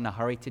 they're not in a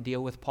hurry to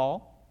deal with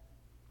Paul.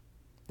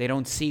 They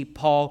don't see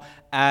Paul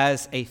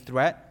as a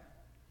threat.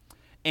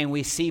 And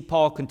we see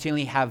Paul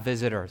continually have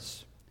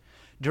visitors.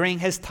 During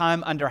his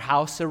time under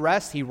house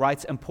arrest, he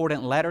writes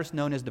important letters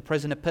known as the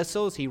prison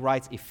epistles. He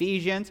writes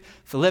Ephesians,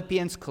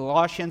 Philippians,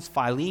 Colossians,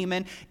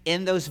 Philemon.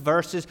 In those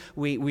verses,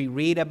 we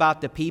read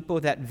about the people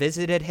that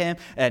visited him,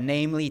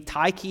 namely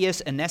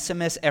Tychicus,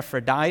 Onesimus,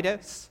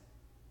 Epaphroditus.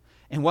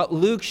 And what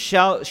Luke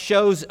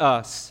shows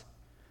us,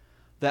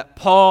 that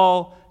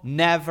Paul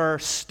never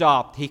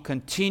stopped. He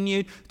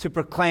continued to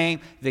proclaim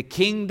the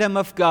kingdom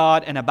of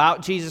God and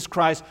about Jesus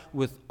Christ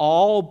with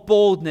all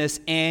boldness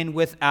and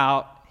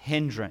without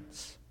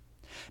hindrance.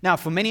 Now,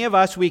 for many of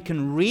us, we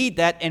can read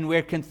that and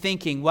we're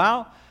thinking,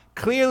 well,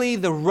 clearly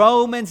the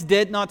Romans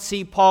did not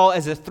see Paul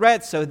as a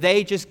threat, so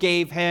they just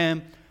gave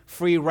him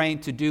free rein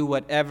to do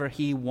whatever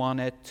he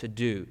wanted to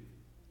do.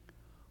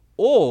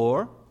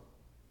 Or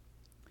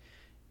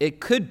it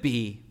could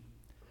be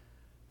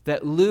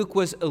that Luke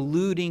was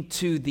alluding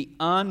to the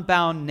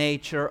unbound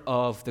nature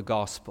of the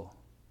gospel,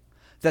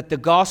 that the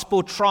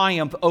gospel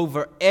triumphed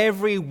over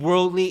every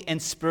worldly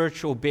and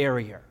spiritual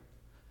barrier.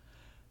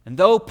 And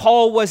though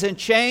Paul was in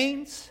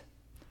chains,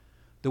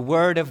 the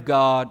word of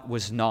God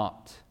was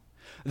not.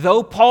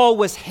 Though Paul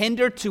was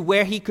hindered to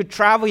where he could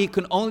travel, he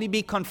could only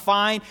be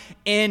confined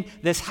in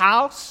this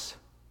house,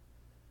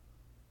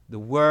 the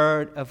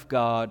word of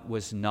God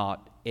was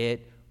not.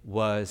 It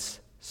was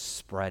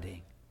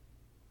spreading.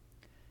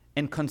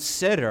 And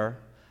consider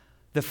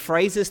the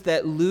phrases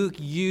that Luke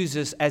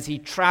uses as he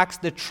tracks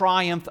the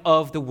triumph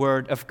of the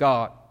word of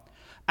God.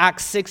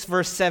 Acts 6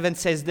 verse 7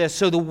 says this,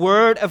 "So the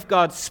word of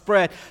God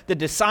spread. The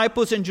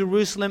disciples in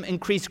Jerusalem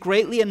increased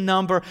greatly in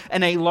number,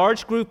 and a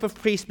large group of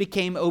priests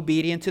became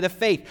obedient to the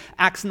faith."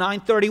 Acts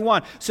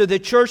 9:31, "So the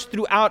church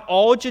throughout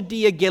all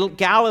Judea,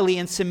 Galilee,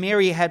 and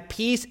Samaria had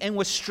peace and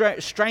was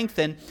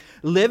strengthened,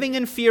 living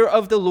in fear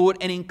of the Lord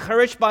and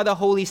encouraged by the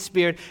Holy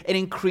Spirit, and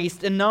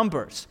increased in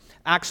numbers."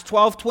 Acts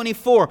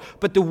 12:24,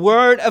 "But the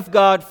word of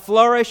God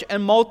flourished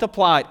and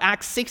multiplied."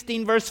 Acts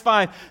 16 verse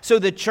 5, "So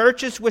the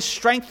churches were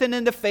strengthened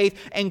in the faith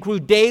and grew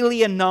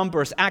daily in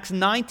numbers." Acts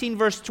 19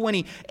 verse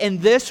 20, "In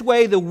this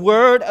way the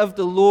word of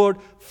the Lord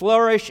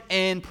flourished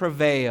and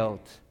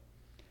prevailed."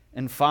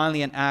 And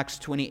finally in Acts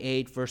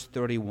 28 verse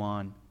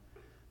 31,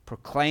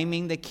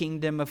 "Proclaiming the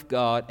kingdom of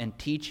God and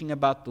teaching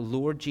about the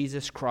Lord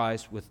Jesus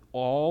Christ with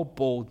all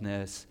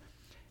boldness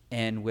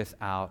and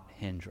without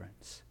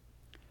hindrance."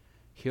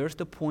 Here's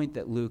the point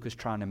that Luke is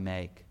trying to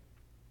make.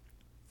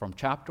 From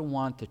chapter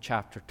 1 to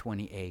chapter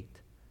 28,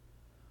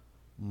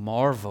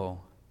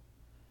 marvel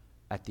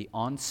at the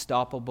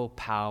unstoppable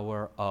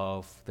power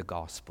of the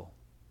gospel.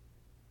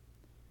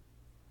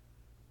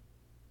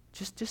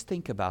 Just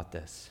think about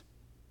this.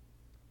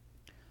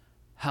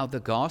 How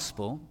the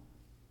gospel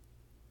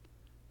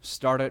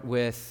started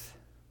with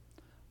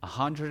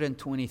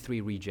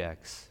 123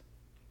 rejects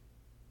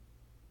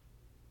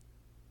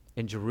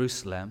in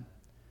Jerusalem.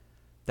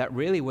 That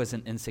really was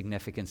an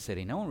insignificant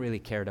city. No one really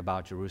cared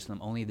about Jerusalem.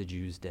 Only the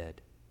Jews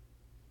did.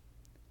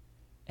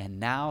 And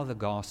now the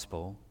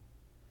gospel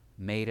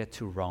made it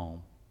to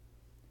Rome.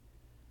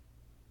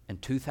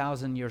 And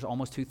 2,000 years,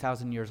 almost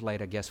 2,000 years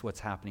later, guess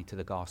what's happening to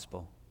the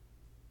gospel?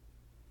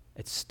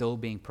 It's still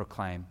being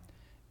proclaimed.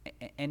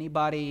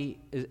 Anybody,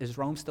 is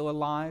Rome still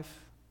alive?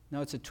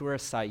 No, it's a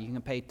tourist site. You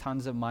can pay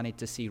tons of money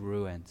to see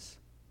ruins.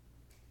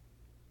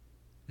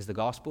 Is the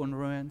gospel in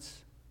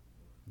ruins?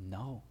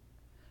 No.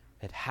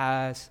 It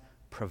has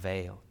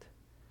prevailed.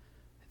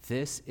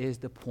 This is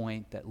the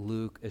point that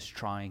Luke is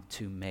trying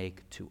to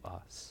make to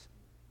us.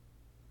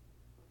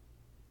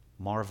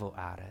 Marvel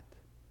at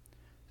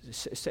it.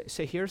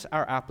 So here's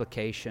our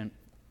application.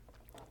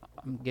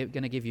 I'm going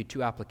to give you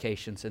two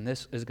applications, and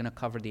this is going to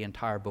cover the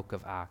entire book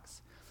of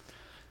Acts.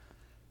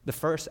 The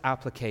first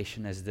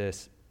application is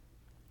this.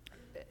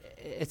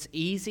 It's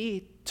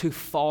easy to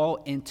fall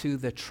into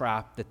the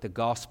trap that the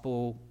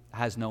gospel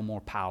has no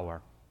more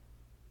power.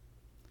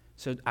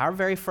 So our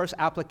very first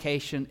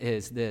application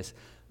is this: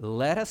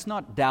 let us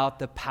not doubt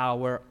the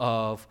power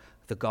of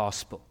the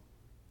gospel.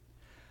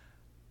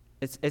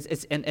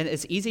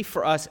 It's easy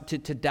for us to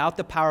doubt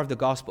the power of the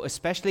gospel,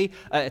 especially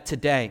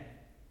today.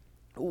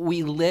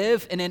 We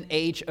live in an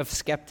age of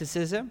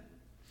skepticism.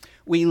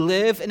 We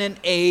live in an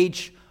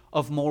age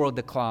of moral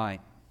decline.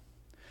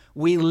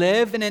 We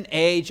live in an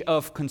age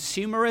of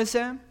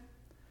consumerism.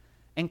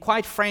 And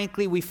quite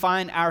frankly, we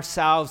find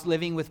ourselves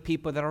living with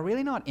people that are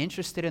really not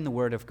interested in the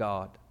Word of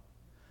God.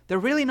 They're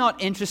really not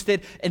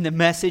interested in the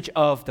message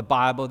of the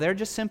Bible. They're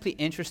just simply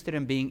interested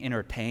in being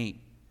entertained.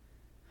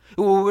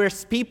 Where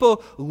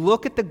people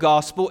look at the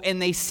gospel and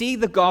they see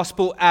the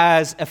gospel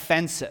as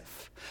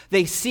offensive.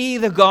 They see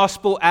the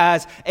gospel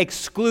as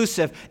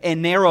exclusive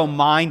and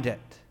narrow-minded.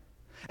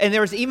 And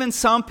there's even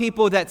some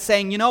people that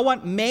saying, you know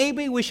what,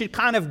 maybe we should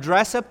kind of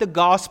dress up the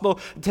gospel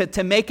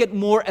to make it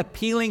more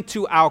appealing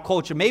to our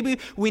culture. Maybe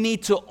we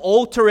need to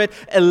alter it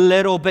a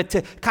little bit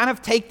to kind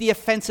of take the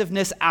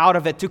offensiveness out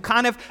of it, to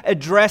kind of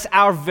address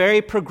our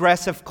very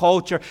progressive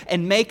culture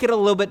and make it a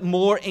little bit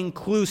more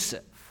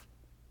inclusive.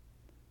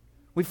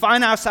 We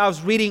find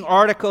ourselves reading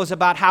articles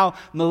about how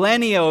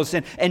millennials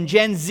and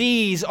Gen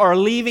Zs are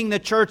leaving the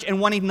church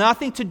and wanting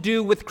nothing to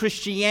do with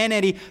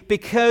Christianity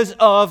because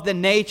of the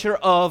nature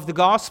of the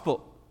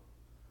gospel.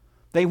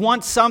 They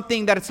want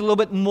something that is a little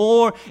bit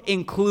more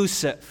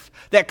inclusive,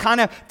 that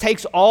kind of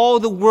takes all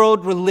the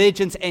world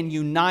religions and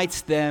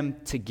unites them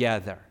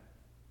together.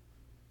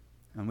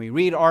 And we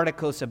read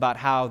articles about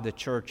how the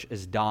church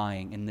is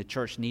dying and the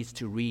church needs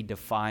to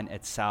redefine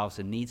itself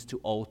and needs to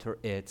alter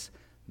its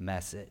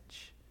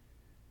message.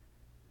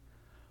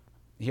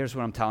 Here's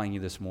what I'm telling you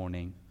this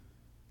morning.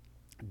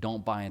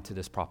 Don't buy into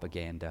this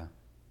propaganda.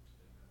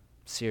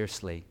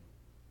 Seriously.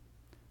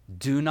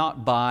 Do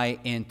not buy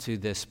into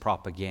this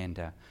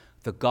propaganda.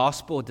 The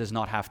gospel does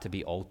not have to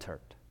be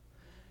altered.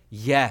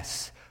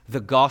 Yes,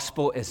 the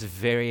gospel is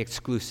very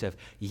exclusive.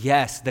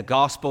 Yes, the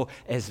gospel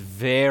is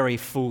very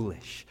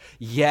foolish.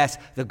 Yes,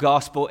 the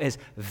gospel is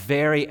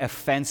very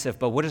offensive.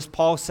 But what does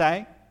Paul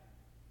say?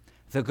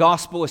 The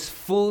gospel is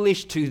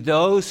foolish to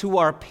those who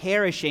are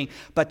perishing,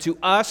 but to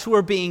us who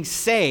are being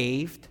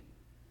saved,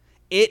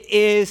 it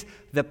is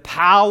the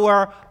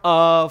power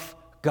of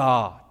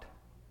God.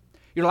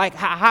 You're like,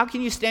 how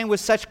can you stand with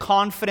such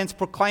confidence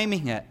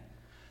proclaiming it?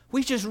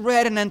 We just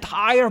read an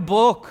entire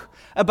book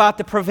about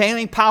the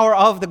prevailing power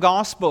of the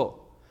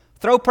gospel.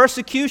 Throw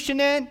persecution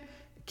in,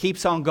 it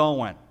keeps on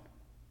going.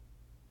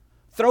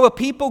 Throw a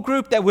people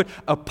group that would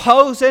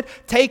oppose it,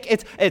 take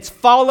its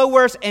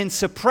followers and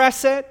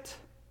suppress it.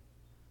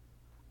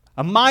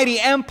 A mighty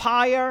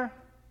empire,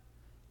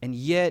 and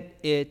yet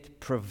it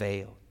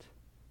prevailed.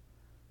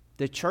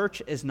 The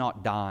church is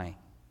not dying.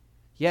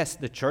 Yes,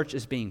 the church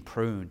is being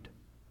pruned.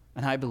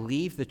 And I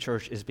believe the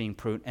church is being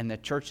pruned and the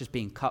church is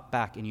being cut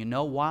back. And you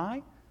know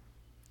why?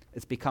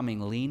 It's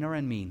becoming leaner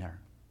and meaner.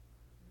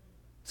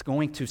 It's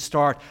going to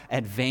start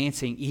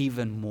advancing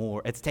even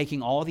more. It's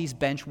taking all these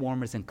bench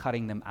warmers and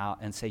cutting them out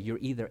and say you're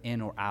either in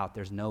or out.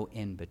 There's no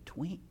in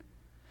between.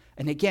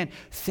 And again,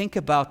 think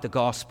about the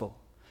gospel.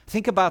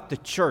 Think about the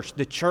church.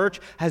 The church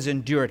has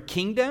endured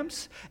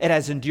kingdoms. It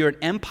has endured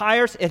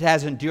empires. It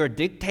has endured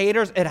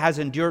dictators. It has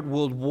endured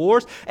world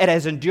wars. It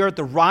has endured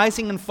the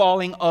rising and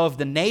falling of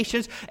the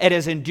nations. It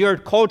has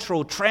endured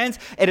cultural trends.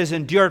 It has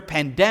endured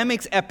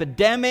pandemics,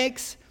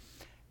 epidemics,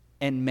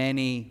 and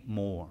many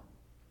more.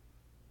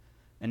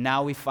 And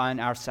now we find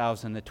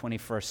ourselves in the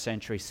 21st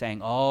century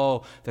saying,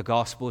 oh, the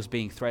gospel is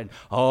being threatened.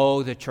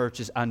 Oh, the church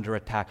is under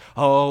attack.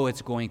 Oh,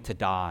 it's going to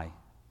die.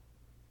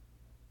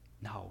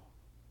 No.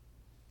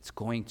 It's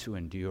going to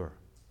endure.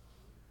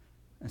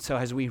 And so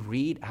as we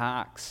read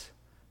Acts,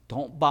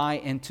 don't buy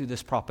into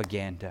this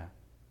propaganda.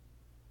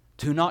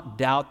 Do not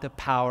doubt the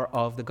power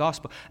of the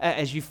gospel.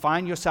 As you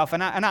find yourself,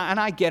 and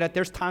I get it,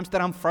 there's times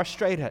that I'm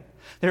frustrated.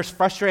 There's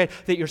frustrated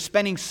that you're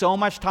spending so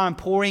much time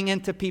pouring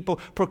into people,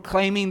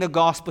 proclaiming the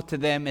gospel to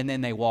them, and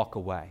then they walk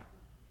away.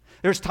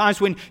 There's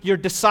times when you're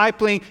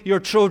discipling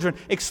your children,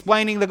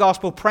 explaining the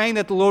gospel, praying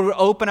that the Lord will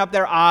open up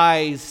their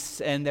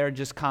eyes, and they're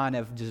just kind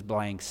of just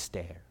blank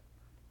stare.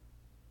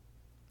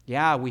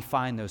 Yeah, we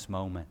find those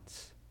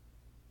moments.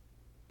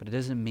 But it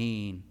doesn't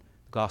mean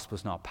the gospel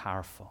is not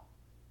powerful.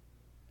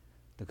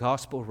 The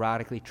gospel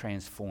radically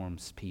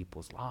transforms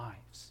people's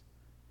lives.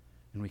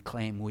 And we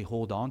claim, we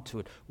hold on to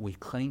it, we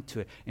cling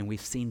to it, and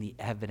we've seen the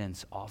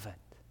evidence of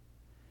it.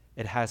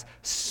 It has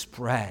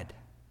spread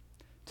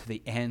to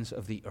the ends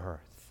of the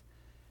earth.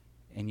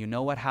 And you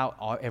know what?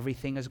 How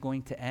everything is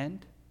going to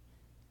end?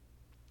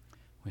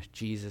 With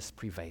Jesus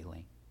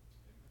prevailing.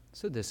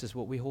 So this is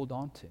what we hold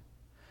on to.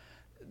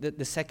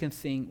 The second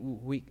thing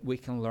we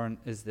can learn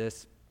is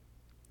this.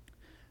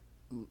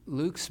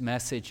 Luke's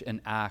message in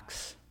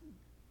Acts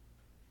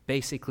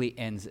basically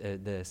ends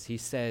at this. He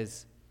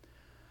says,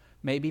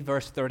 maybe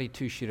verse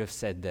 32 should have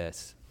said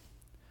this.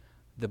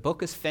 The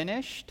book is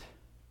finished,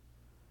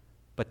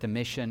 but the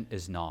mission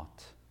is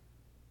not.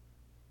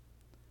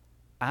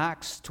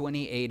 Acts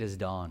 28 is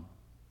done.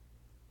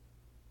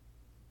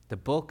 The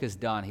book is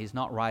done. He's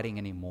not writing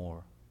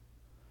anymore.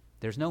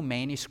 There's no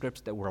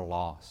manuscripts that were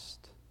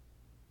lost.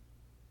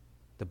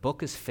 The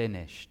book is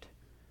finished,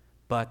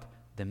 but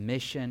the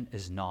mission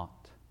is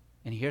not.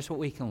 And here's what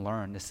we can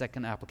learn, the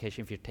second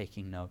application if you're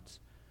taking notes.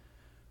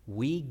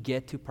 We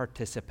get to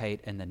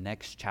participate in the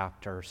next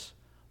chapters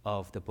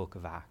of the book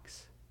of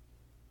Acts.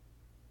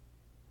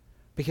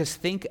 Because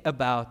think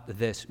about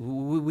this.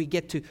 We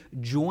get to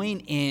join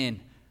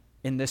in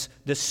this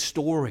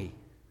story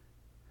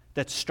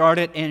that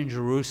started in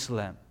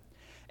Jerusalem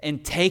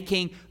and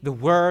taking the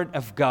word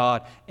of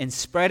God and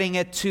spreading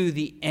it to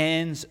the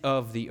ends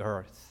of the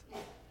earth.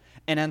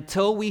 And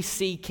until we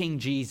see King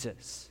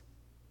Jesus,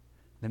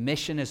 the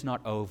mission is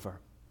not over.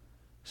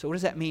 So what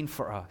does that mean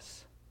for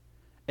us?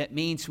 It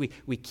means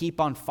we keep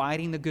on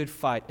fighting the good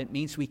fight. It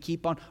means we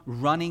keep on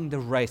running the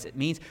race. It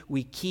means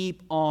we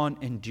keep on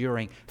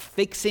enduring,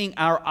 fixing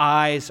our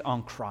eyes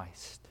on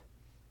Christ.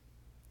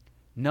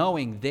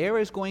 Knowing there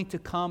is going to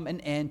come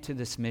an end to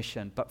this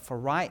mission. But for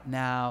right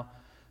now,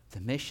 the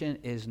mission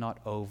is not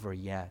over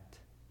yet.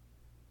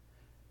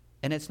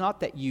 And it's not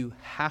that you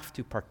have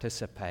to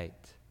participate.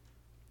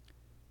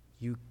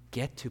 You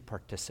get to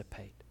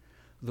participate.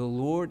 The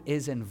Lord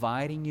is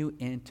inviting you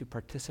in to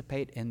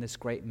participate in this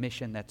great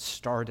mission that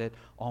started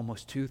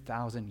almost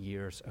 2,000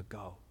 years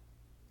ago.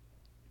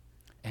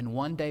 And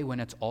one day when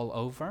it's all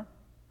over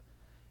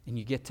and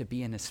you get to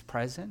be in His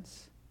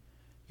presence,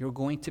 you're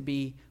going to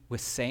be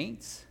with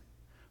saints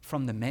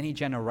from the many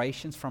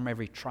generations, from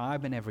every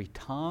tribe and every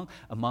tongue,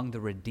 among the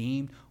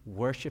redeemed,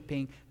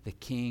 worshiping the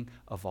King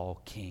of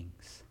all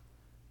kings,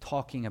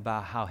 talking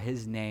about how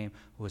His name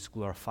was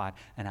glorified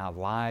and our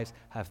lives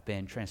have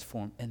been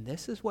transformed. And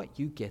this is what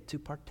you get to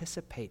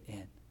participate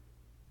in.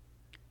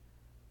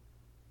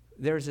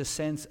 There's a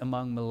sense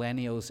among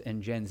millennials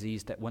and Gen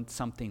Zs that want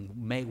something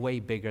way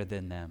bigger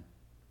than them.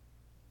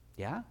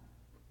 Yeah?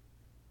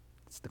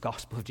 It's the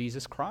gospel of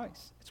Jesus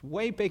Christ. It's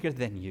way bigger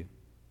than you.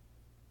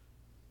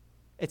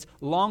 It's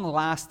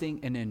long-lasting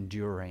and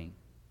enduring.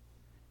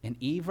 And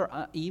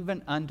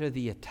even under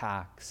the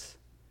attacks,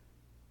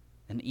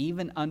 and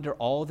even under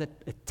all the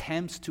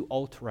attempts to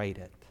alterate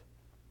it,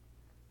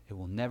 it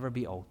will never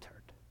be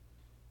altered.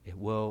 It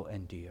will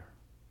endure.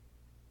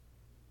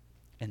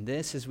 And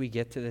this, as we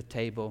get to the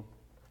table,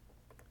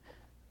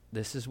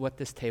 this is what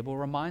this table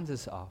reminds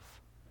us of.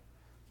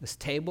 This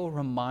table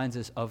reminds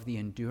us of the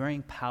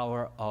enduring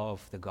power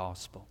of the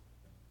gospel,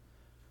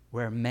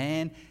 where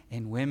men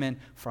and women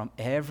from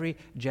every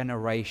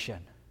generation,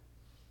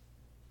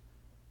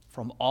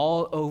 from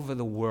all over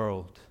the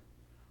world,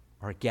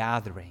 are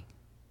gathering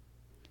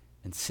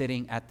and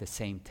sitting at the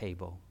same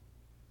table,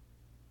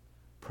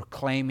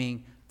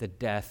 proclaiming the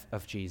death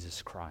of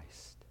Jesus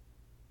Christ.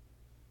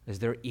 As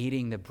they're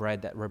eating the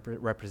bread that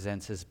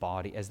represents His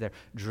body, as they're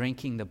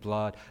drinking the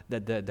blood,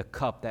 the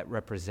cup that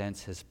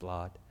represents His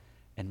blood,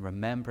 in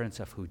remembrance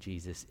of who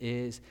Jesus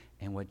is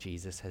and what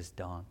Jesus has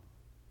done.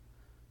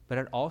 But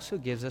it also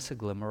gives us a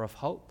glimmer of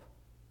hope.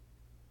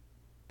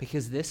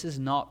 Because this is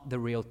not the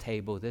real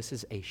table. This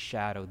is a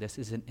shadow. This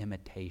is an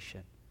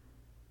imitation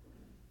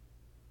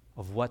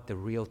of what the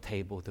real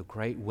table, the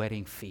great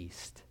wedding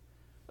feast,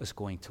 is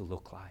going to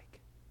look like.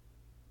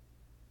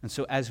 And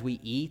so as we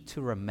eat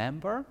to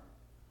remember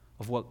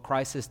of what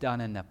Christ has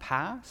done in the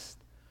past,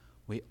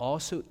 we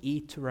also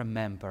eat to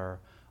remember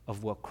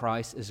of what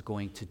Christ is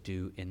going to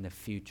do in the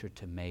future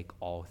to make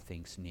all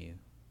things new.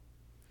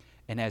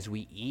 And as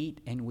we eat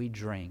and we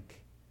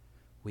drink,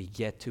 we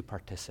get to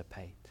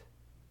participate.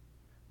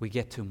 We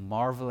get to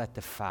marvel at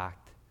the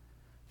fact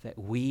that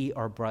we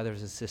are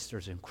brothers and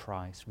sisters in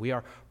Christ. We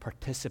are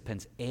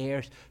participants,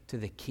 heirs to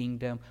the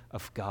kingdom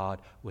of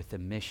God with the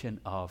mission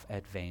of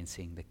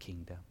advancing the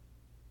kingdom.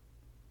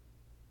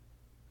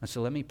 And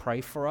so let me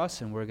pray for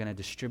us, and we're going to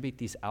distribute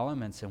these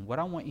elements. And what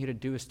I want you to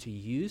do is to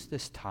use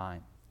this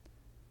time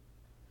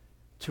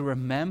to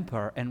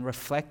remember and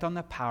reflect on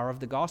the power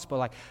of the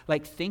gospel.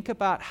 Like think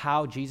about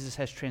how Jesus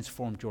has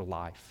transformed your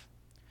life.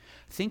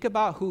 Think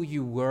about who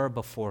you were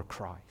before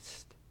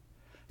Christ.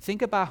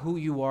 Think about who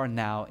you are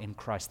now in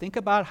Christ. Think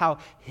about how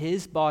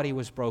His body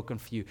was broken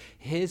for you.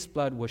 His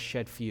blood was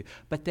shed for you.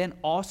 But then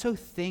also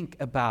think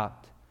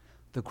about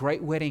the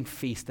great wedding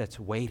feast that's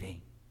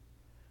waiting,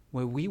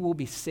 where we will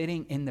be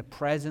sitting in the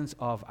presence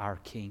of our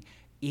King,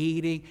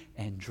 eating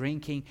and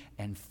drinking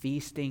and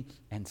feasting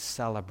and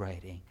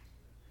celebrating,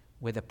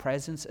 where the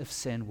presence of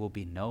sin will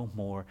be no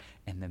more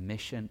and the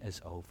mission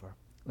is over.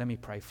 Let me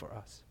pray for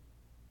us.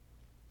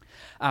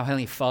 Our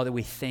Heavenly Father,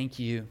 we thank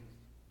You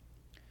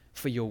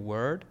for Your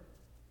word.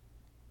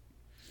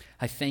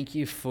 I thank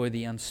You for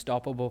the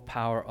unstoppable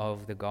power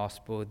of the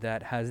gospel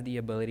that has the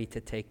ability to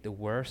take the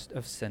worst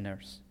of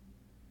sinners,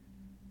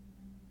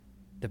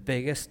 the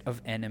biggest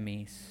of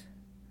enemies,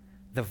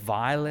 the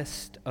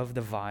vilest of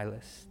the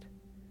vilest,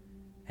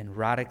 and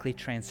radically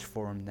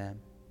transform them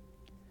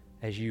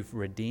as You've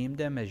redeemed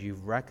them, as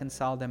You've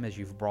reconciled them, as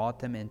You've brought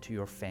them into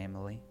Your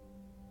family.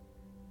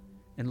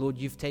 And Lord,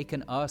 You've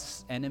taken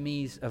us,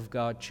 enemies of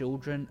God,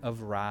 children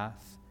of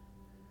wrath,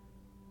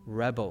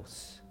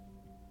 rebels,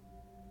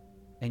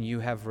 and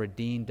You have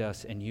redeemed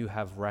us and You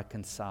have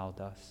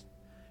reconciled us,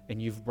 and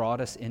You've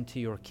brought us into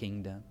Your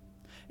kingdom,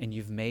 and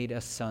You've made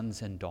us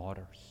sons and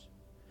daughters,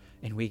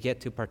 and we get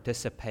to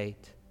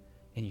participate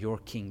in Your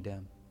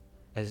kingdom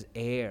as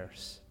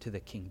heirs to the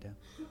kingdom.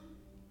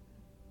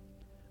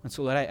 And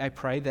so Lord, I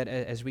pray that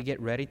as we get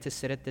ready to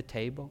sit at the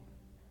table,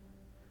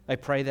 I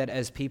pray that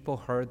as people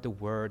heard the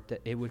word,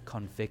 that it would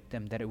convict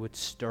them, that it would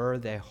stir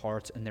their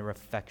hearts and their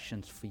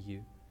affections for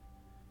You.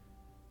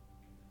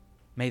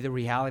 May the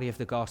reality of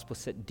the gospel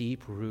set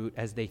deep root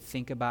as they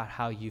think about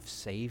how You've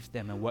saved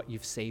them and what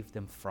You've saved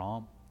them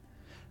from,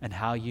 and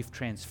how You've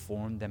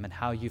transformed them and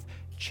how You've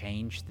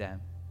changed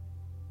them.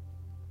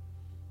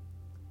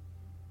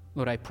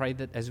 Lord, I pray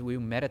that as we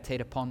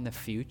meditate upon the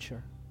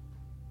future,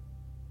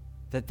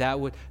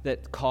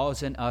 that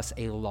cause in us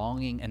a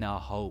longing and a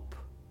hope,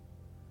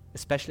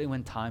 especially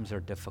when times are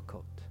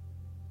difficult.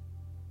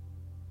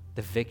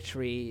 The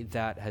victory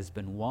that has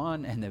been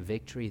won and the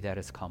victory that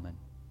is coming.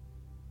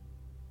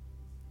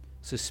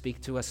 So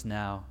speak to us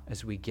now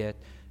as we get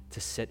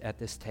to sit at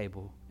this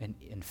table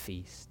and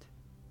feast.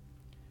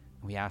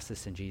 We ask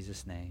this in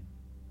Jesus' name.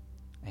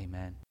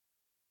 Amen.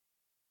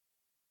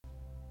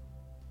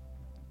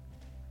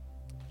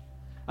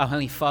 Our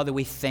Heavenly Father,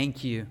 we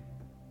thank you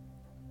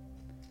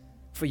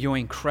for your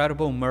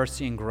incredible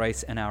mercy and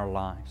grace in our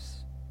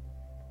lives.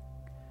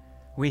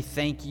 We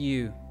thank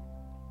you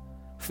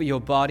for your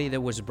body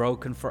that was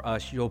broken for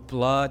us, your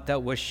blood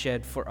that was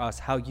shed for us,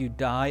 how you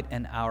died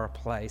in our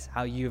place,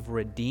 how you've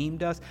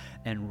redeemed us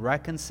and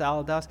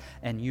reconciled us,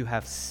 and you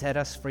have set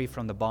us free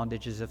from the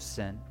bondages of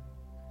sin.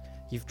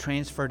 You've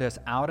transferred us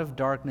out of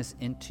darkness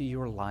into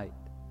your light.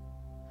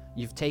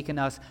 You've taken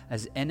us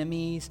as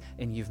enemies,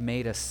 and you've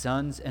made us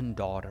sons and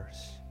daughters.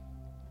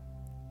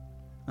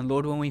 And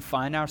Lord, when we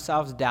find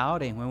ourselves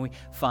doubting, when we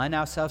find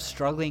ourselves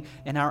struggling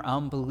in our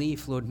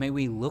unbelief, Lord, may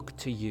we look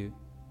to you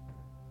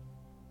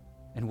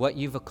and what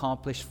you've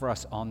accomplished for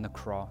us on the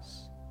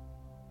cross.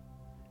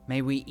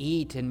 May we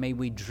eat and may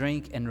we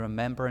drink in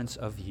remembrance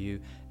of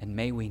you, and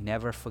may we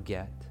never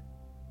forget.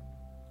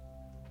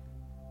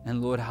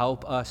 And Lord,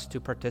 help us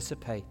to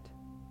participate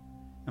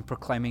in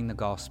proclaiming the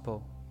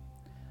gospel.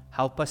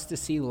 Help us to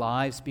see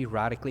lives be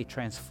radically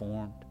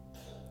transformed.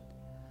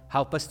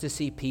 Help us to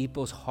see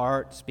people's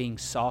hearts being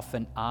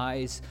softened,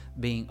 eyes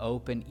being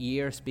open,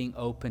 ears being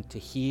open to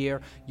hear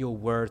your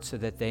word so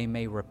that they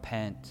may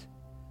repent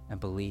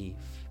and believe.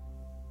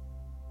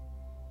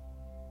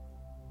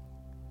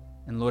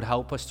 And Lord,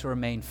 help us to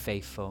remain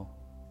faithful.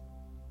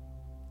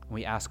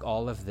 We ask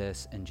all of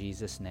this in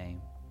Jesus' name.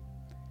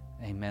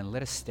 Amen.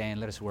 Let us stand.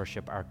 Let us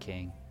worship our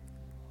King.